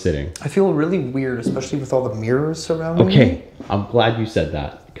where I was sitting. I feel really weird, especially with all the mirrors surrounding me. Okay, I'm glad you said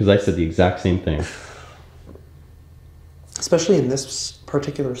that. Because I said the exact same thing. Especially in this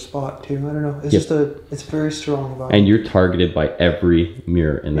particular spot too. I don't know. It's just it's very strong vibe. And you're targeted by every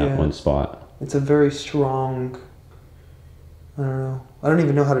mirror in that one spot. It's a very strong, I don't know. I don't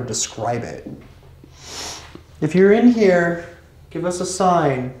even know how to describe it. If you're in here, give us a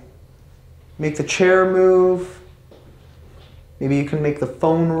sign. Make the chair move. Maybe you can make the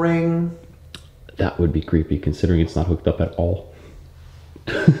phone ring. That would be creepy considering it's not hooked up at all.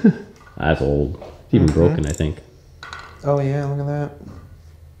 That's old. It's even broken, I think. Oh yeah, look at that.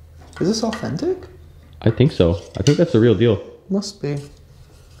 Is this authentic? I think so. I think that's the real deal. Must be.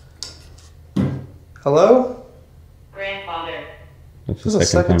 Hello? Grandfather. That's This is the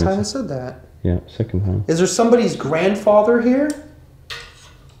second time I said that. Yeah, second time. Is there somebody's grandfather here?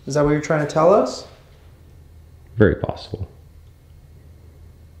 Is that what you're trying to tell us? Very possible.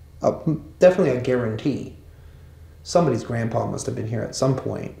 Definitely a guarantee. Somebody's grandpa must have been here at some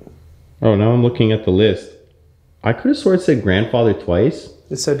point. Oh, now I'm looking at the list. I could have sworn it said grandfather twice.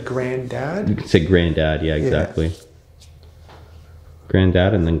 It said granddad? You could say granddad, yeah, exactly. Yeah.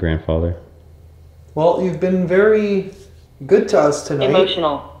 Granddad and then grandfather. Well, you've been very good to us tonight.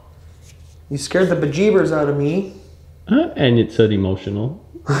 Emotional. You scared the bejeebers out of me. And it said emotional.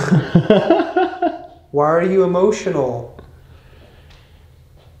 Why are you emotional?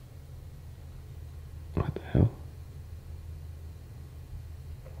 What the hell?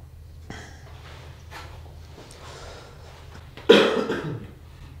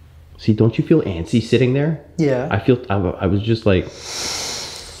 See, don't you feel antsy sitting there? Yeah. I was just like,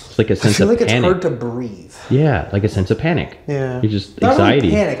 it's like a sense of panic. I feel like it's hard to breathe. Yeah, like a sense of panic. Yeah. You're just not anxiety.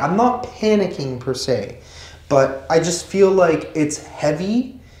 Really panic. I'm not panicking per se, but I just feel like it's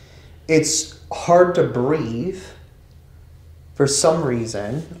heavy. It's hard to breathe for some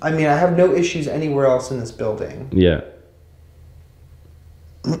reason. I mean, I have no issues anywhere else in this building. Yeah.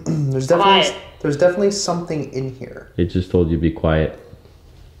 There's definitely something in here. It just told you to be quiet.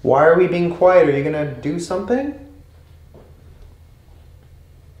 Why are we being quiet? Are you gonna do something?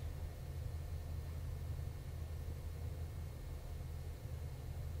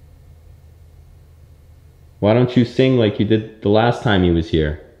 Why don't you sing like you did the last time he was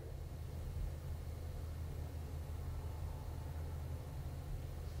here?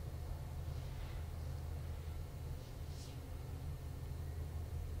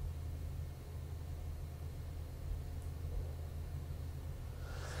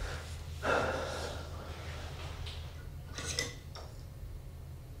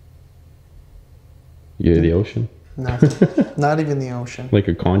 You're the ocean? Nothing. Not even the ocean. Like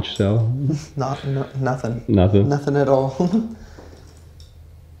a conch shell? Nothing. Nothing? Nothing at all.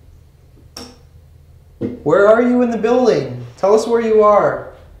 Where are you in the building? Tell us where you are.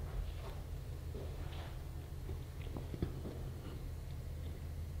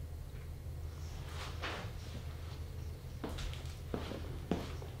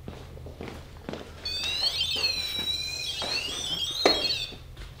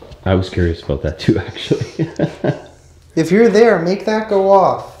 I was curious about that too, actually. If you're there, make that go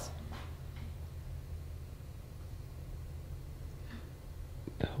off.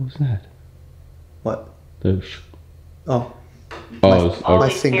 What was that? What? Oh, my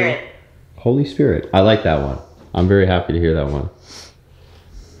finger. Holy Spirit. I like that one. I'm very happy to hear that one.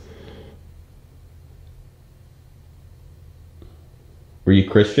 Were you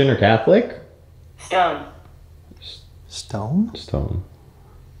Christian or Catholic? Stone. Stone? Stone.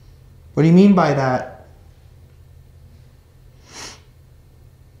 What do you mean by that?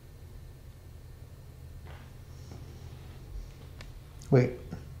 Wait.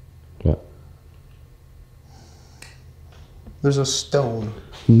 What? There's a stone.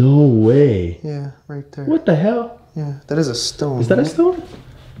 No way. Yeah, right there. What the hell? Yeah, that is a stone. Is that a stone?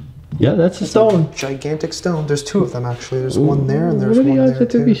 Yeah, that's a stone. A gigantic stone. There's two of them actually. There's one there and there's one there. What do you there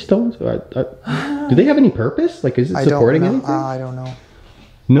guys too. to be stones? Do they have any purpose? Like, is it supporting anything? I don't know.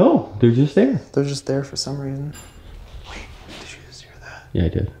 No, they're just there. They're just there for some reason. Wait, did you just hear that? Yeah, I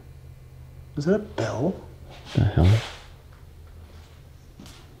did. Was that a bell? What the hell?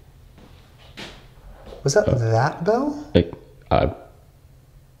 Was that that bell? Like,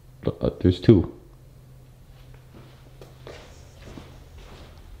 there's two.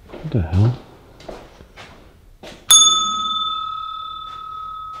 What the hell?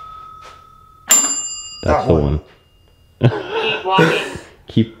 That's the one. Keep walking.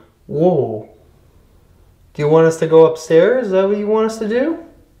 Keep. Whoa. Do you want us to go upstairs? Is that what you want us to do?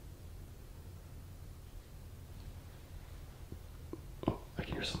 Oh, I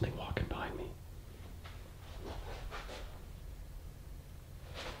can hear something walking behind me.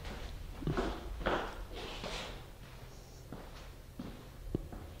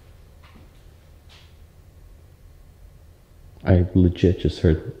 I legit just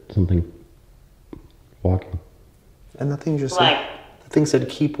heard something walking. And the thing just Leg. said, the thing said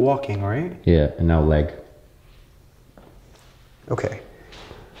keep walking, right? Yeah, and now leg. Okay.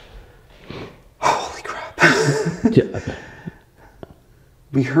 Holy crap. Yeah.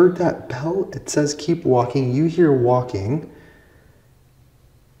 We heard that bell. It says keep walking. You hear walking.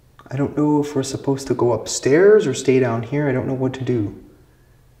 I don't know if we're supposed to go upstairs or stay down here. I don't know what to do.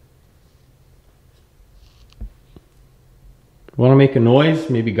 Want to make a noise?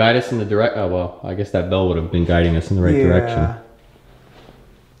 Maybe guide us in the direct. Oh well, I guess that bell would have been guiding us in the right direction.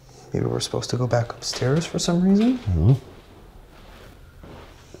 Maybe we're supposed to go back upstairs for some reason. I don't know.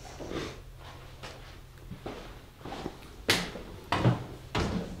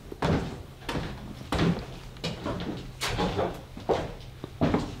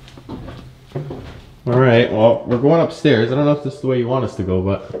 All right. Well, we're going upstairs. I don't know if this is the way you want us to go,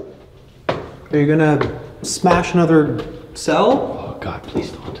 but. Are you gonna smash another cell? Oh God,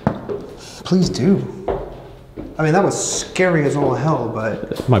 please don't. Please do. I mean, that was scary as all hell, but...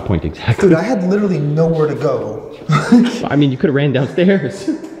 That's my point exactly. Dude, I had literally nowhere to go. I mean, you could have ran downstairs.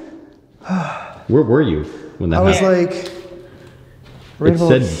 Where were you when that I was happened? like... Right It about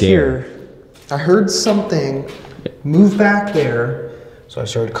said here. I heard something move back there, so I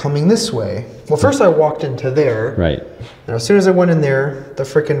started coming this way. Well, first I walked into there. Right. And as soon as I went in there, the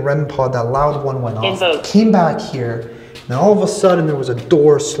freaking REM pod, that loud one went off. Invoke. Came back here, and all of a sudden there was a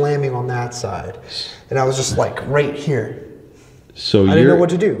door slamming on that side. And I was just like right here. So I didn't know what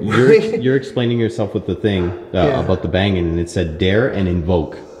to do. you're explaining yourself with the thing about the banging, and it said dare and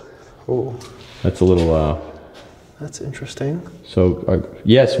invoke. Oh, That's a little. that's interesting. So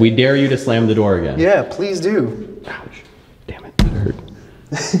yes, we dare you to slam the door again. Yeah, please do. Ouch! Damn it, that hurt.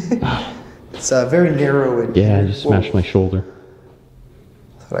 It's very narrow. And Yeah, I just smashed my shoulder.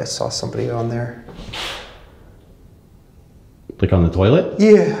 Thought I saw somebody on there. Like on the toilet?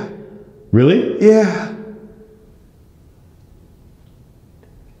 Yeah, Really? yeah.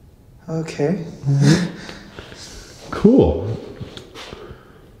 Okay. Cool.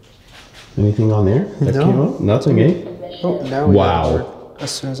 Anything on there that No. came up? Nothing, eh? Oh, now we Wow. got word.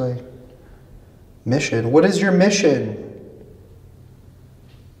 As soon as I... Mission. What is your mission?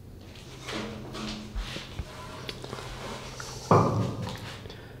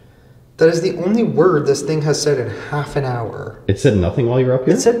 That is the only word this thing has said in half an hour. It said nothing while you were up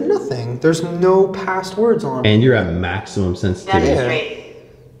here? It said nothing. There's no past words on it. And you're at maximum sensitivity.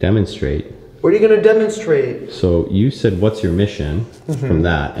 Demonstrate. Demonstrate. What are you going to demonstrate? So you said, what's your mission from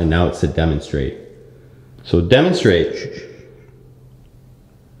that? And now it said demonstrate. So demonstrate.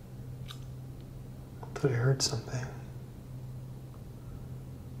 I thought I heard something.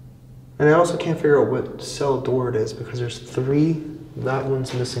 And I also can't figure out what cell door it is because there's 3. That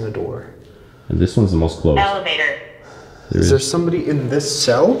one's missing a door. And this one's the most close. Elevator. There Is there somebody in this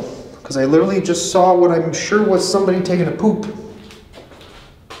cell? Because I literally just saw what I'm sure was somebody taking a poop.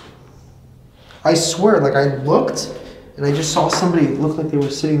 I swear, like I looked and I just saw somebody look like they were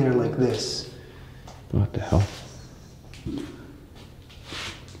sitting there like this. What the hell? Did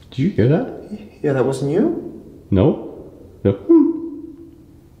you hear that? Yeah, that wasn't you? No? The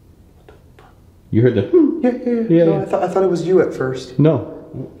You heard the Yeah. No, I thought it was you at first.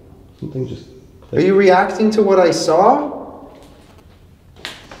 No. Something just Are you reacting to what I saw?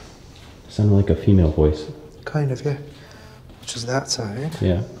 sounded like a female voice. Kind of, yeah. Which is that side.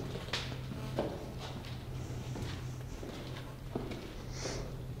 Yeah.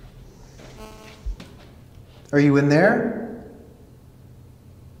 Are you in there?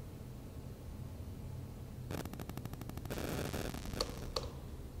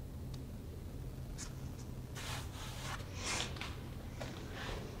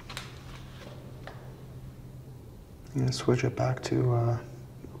 I'm gonna switch it back to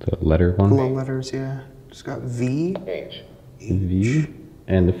The letter one. little letters, yeah. Just got V, V.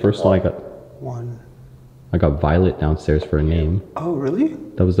 And the first one I got 1. I got Violet downstairs for a name. Oh, really?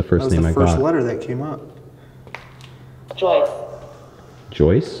 That was the That first was name the I first got. letter that came up. Joyce.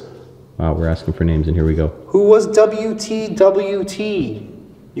 Joyce? Wow, we're asking for names and here we go. Who was WTWT?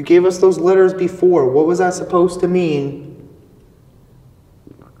 You gave us those letters before. What was that supposed to mean?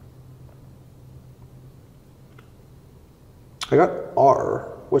 I got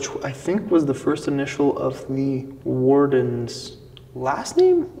R, which I think was the first initial of the warden's last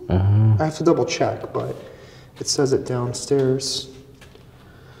name? I have to double check, but it says it downstairs.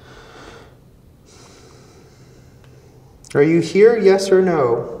 Are you here, yes or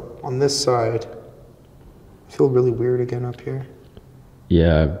no, on this side? I feel really weird again up here.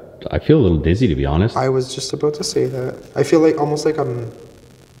 Yeah, I feel a little dizzy to be honest. I was just about to say that. I feel like almost like I'm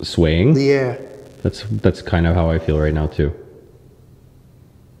Swaying? yeah. That's kind of how I feel right now too.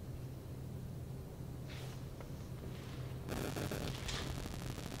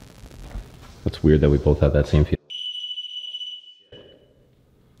 That's weird that we both have that same feeling.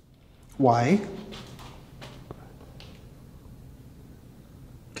 Why?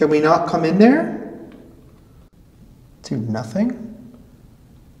 Can we not come in there? Do nothing?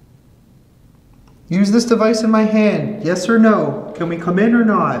 Use this device in my hand. Yes or no? Can we come in or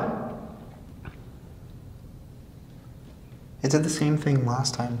not? It did the same thing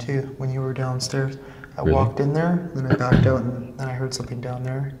last time too, when you were downstairs. I Really? walked in there, then I backed out, and then I heard something down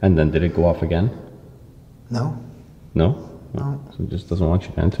there. And then did it go off again? No? No? No. So it just doesn't want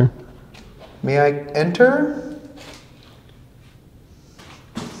you to enter? May I enter?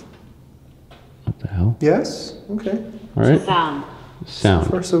 What the hell? Yes? Okay. All right. Sound. Sound.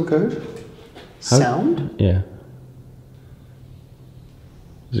 So far so good. Sound? Yeah.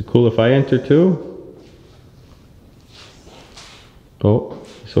 Is it cool if I enter too? Oh,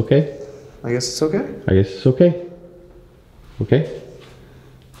 it's okay? I guess it's okay. I guess it's okay. Okay.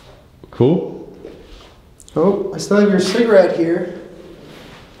 Cool. Oh, I still have your cigarette here.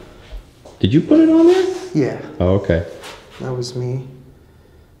 Did you put it on there? Yeah, Oh, okay. that was me.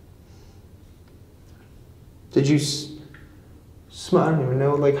 Did you smoke? I don't even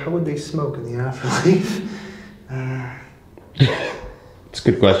know. Like, how would they smoke in the afterlife? It's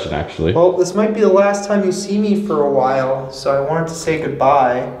a good question, actually. Well, this might be the last time you see me for a while, so I wanted to say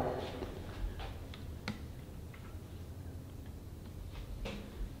goodbye.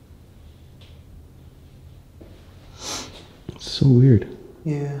 It's so weird.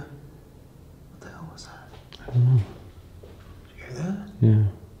 Yeah. What the hell was that? I don't know. Did you hear that? Yeah.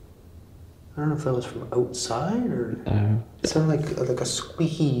 I don't know if that was from outside or it sounded like a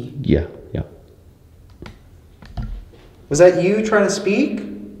squeaky. Yeah, yeah. Was that you trying to speak?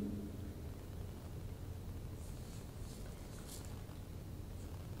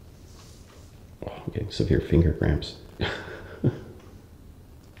 Oh, I'm getting severe finger cramps.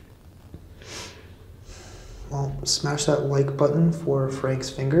 Well, smash that like button for Frank's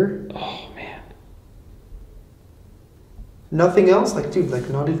finger. Oh, man. Nothing else? Like, dude, like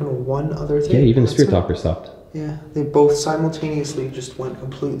not even one other thing? Yeah, even the That's Spirit it? Talker stopped. Yeah, they both simultaneously just went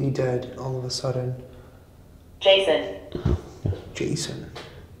completely dead all of a sudden. Jason. Jason.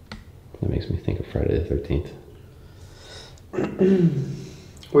 That makes me think of Friday the 13th.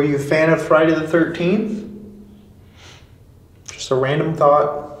 Were you a fan of Friday the 13th? Just a random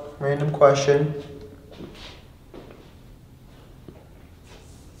thought, random question.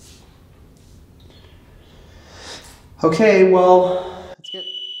 Okay, well, let's get.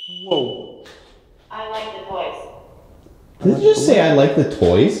 Whoa. I like the toys. Did you just say I like the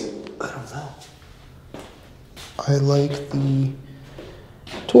toys? I don't know. I like the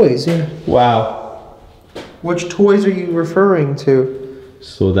toys, yeah. Wow. Which toys are you referring to?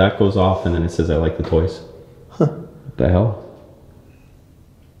 So that goes off and then it says I like the toys. Huh. What the hell?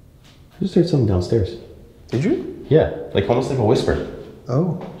 I just heard something downstairs. Did you? Yeah, like almost like a whisper.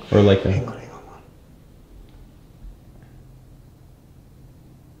 Oh. Or like a... Hang on.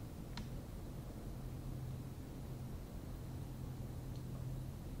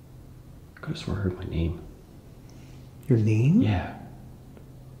 I could have sworn I heard my name. Your name? Yeah.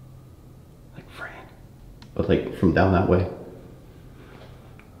 Like Frank. But like from down that way.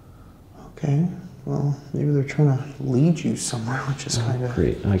 Okay. Well, maybe they're trying to lead you somewhere, which is kind of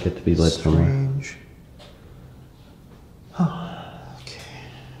Great, I get to be led somewhere. strange. Okay.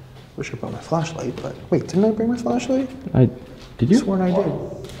 Wish I brought my flashlight, but wait, didn't I bring my flashlight? Did I you? sworn I did.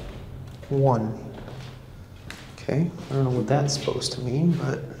 One. Okay. I don't know what that's supposed to mean,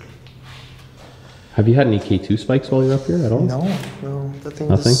 but Have you had any K2 spikes while you're up here at all? no, that thing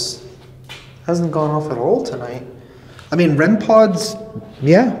Nothing? just hasn't gone off at all tonight. I mean, REM pods,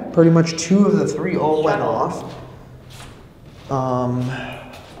 yeah, pretty much 2 of the 3 all went off.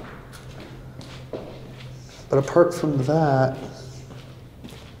 But apart from that,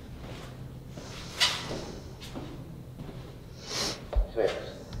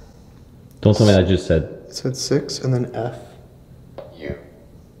 Don't tell me that just said. It said 6 and then F. U.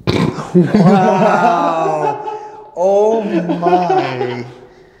 Wow. Oh my.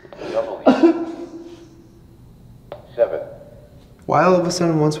 W. 7. Why all of a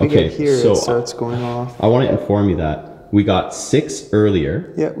sudden once we Okay, get here so it starts going off? I want to inform you that we got 6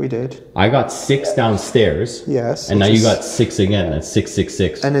 earlier. Yeah, we did. I got 6 downstairs. Yes. And now you got 6 again. That's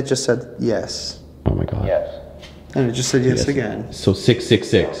 666. And it just said yes. Oh my god. Yes. And it just said yes again. So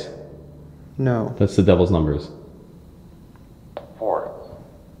 666. No. That's the devil's numbers. 4.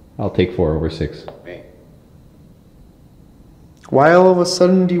 I'll take 4 over 6. B. Why all of a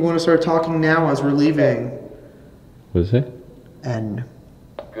sudden do you want to start talking now as we're leaving? What did it say? N.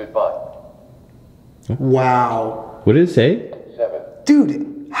 Goodbye. Wow. What did it say? 7.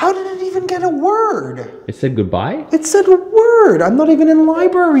 Dude, how did it even get a word? It said goodbye? It said a word. I'm not even in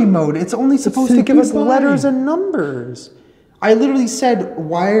library mode. It's only supposed to said give us goodbye. letters and numbers. I literally said,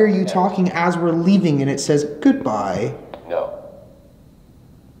 why are you talking as we're leaving? And it says goodbye. No.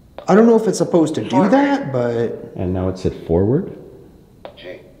 I don't know if it's supposed to do that, but... And now it said forward?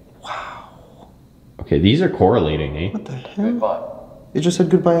 G. Okay, these are correlating, eh? What the hell? Goodbye. It just said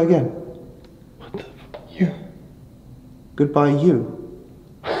goodbye again. U. Goodbye, you.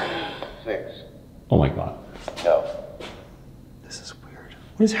 6. Oh my god. No. This is weird.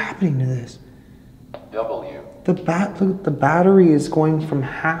 What is happening to this? W. Look, the battery is going from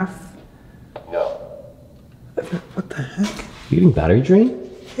half. No. What the heck? You getting battery drain?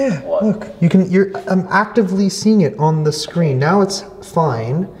 Yeah, What? look. I'm actively seeing it on the screen. Now it's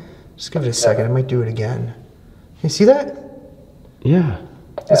fine. Just give it a second. I might do it again. You see that? Yeah.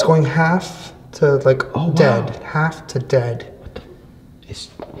 It's going half to like dead. wow. Half to dead. It's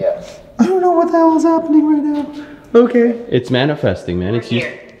Yes. I don't know what the hell is happening right now. Okay. it's manifesting, man. It's just,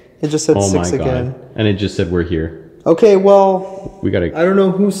 It just said oh 6 my god. again. And it just said we're here. Okay, well, We gotta I don't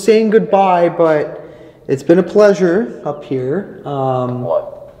know who's saying goodbye, but it's been a pleasure up here. 1.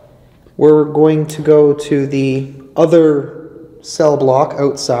 We're going to go to the other cell block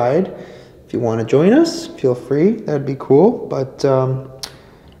outside. If you want to join us, feel free. That'd be cool. But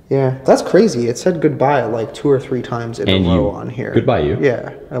yeah, that's crazy. It said goodbye like 2 or 3 times in And a row you. on here. Goodbye, you.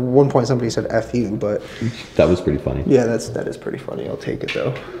 Yeah. At one point somebody said F you, but that was pretty funny. yeah, that is pretty funny. I'll take it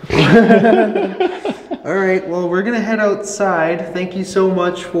though. All right. Well, we're gonna head outside. Thank you so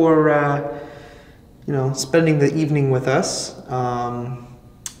much for spending the evening with us.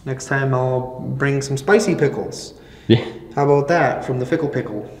 Next time I'll bring some spicy pickles. Yeah. How about that from the Fickle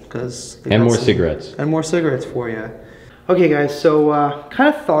Pickle? And more cigarettes. And more cigarettes for you. Okay, guys. So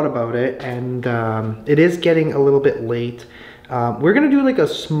kind of thought about it, and it is getting a little bit late. We're gonna do like a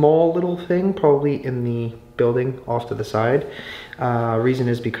small little thing, probably in the building off to the side. Reason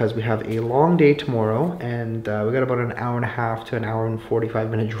is because we have a long day tomorrow, and we got about an hour and a half to an hour and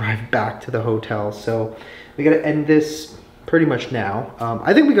 45-minute drive back to the hotel. So we gotta end this pretty much now.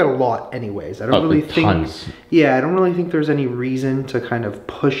 I think we got a lot anyways. I don't really think tons. Yeah, I don't really think there's any reason to kind of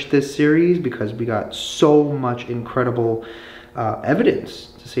push this series because we got so much incredible evidence,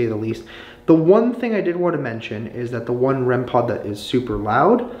 to say the least. The one thing I did want to mention is that the one REM pod that is super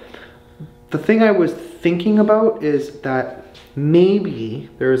loud, the thing I was thinking about is that maybe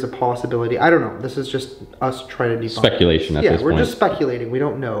there is a possibility, I don't know, this is just us trying to debunk Speculation at this point. Yeah, we're just speculating, we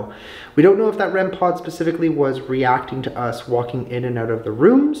don't know. We don't know if that REM pod specifically was reacting to us walking in and out of the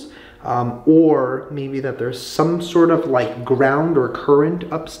rooms, or maybe that there's some sort of like ground or current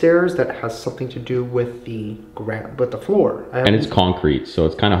upstairs that has something to do with the ground, with the floor. And it's concrete, so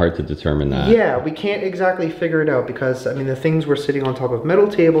it's kind of hard to determine that. Yeah, we can't exactly figure it out because, I mean, the things were sitting on top of metal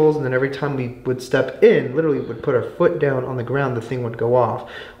tables, and then every time we would step in, literally would put our foot down on the ground, the thing would go off.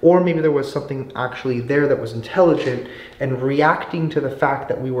 Or maybe there was something actually there that was intelligent and reacting to the fact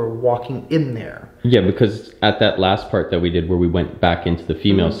that we were walking in there. Yeah, because at that last part that we did where we went back into the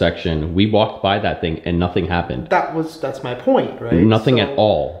female section, we walked by that thing and nothing happened. That's my point, right? Nothing So at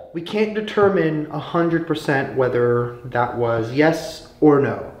all. we can't determine 100% whether that was yes or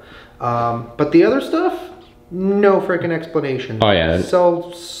no. But the other stuff, no freaking explanation. Oh, yeah.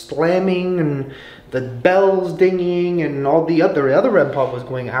 Cell slamming and the bells dinging and all the other REM pod was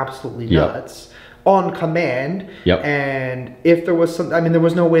going absolutely nuts. On command. Yep. And if there was some, I mean, there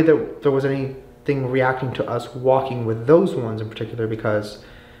was no way that there was anything reacting to us walking with those ones in particular because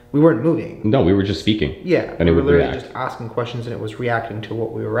we weren't moving. No, we were just speaking. Yeah, And we it were would literally react. just asking questions and it was reacting to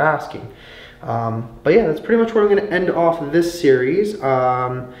what we were asking. But yeah, that's pretty much where we're going to end off this series.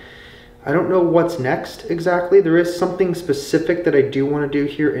 I don't know what's next exactly. There is something specific that I do want to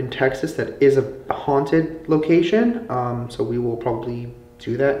do here in Texas that is a haunted location. So we will probably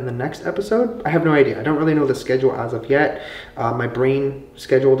do that in the next episode. I have no idea. I don't really know the schedule as of yet. My brain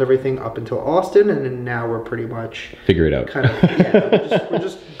scheduled everything up until Austin, and then now we're pretty much figure it out. Kind of, yeah. we're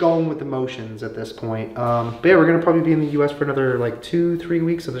just going with the motions at this point. But yeah, we're gonna probably be in the U.S. for another like 2-3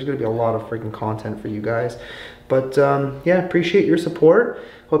 weeks, so there's gonna be a lot of freaking content for you guys. But yeah, appreciate your support.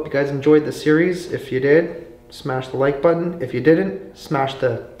 Hope you guys enjoyed the series. If you did, smash the like button. If you didn't, smash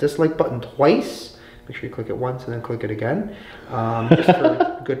the dislike button twice. Make sure you click it once and then click it again, just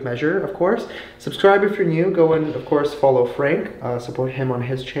for good measure, of course. Subscribe if you're new. Go and, of course, follow Frank. Support him on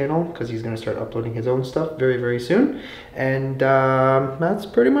his channel because he's going to start uploading his own stuff very, very soon. And that's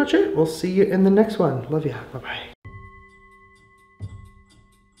pretty much it. We'll see you in the next one. Love ya. Bye-bye.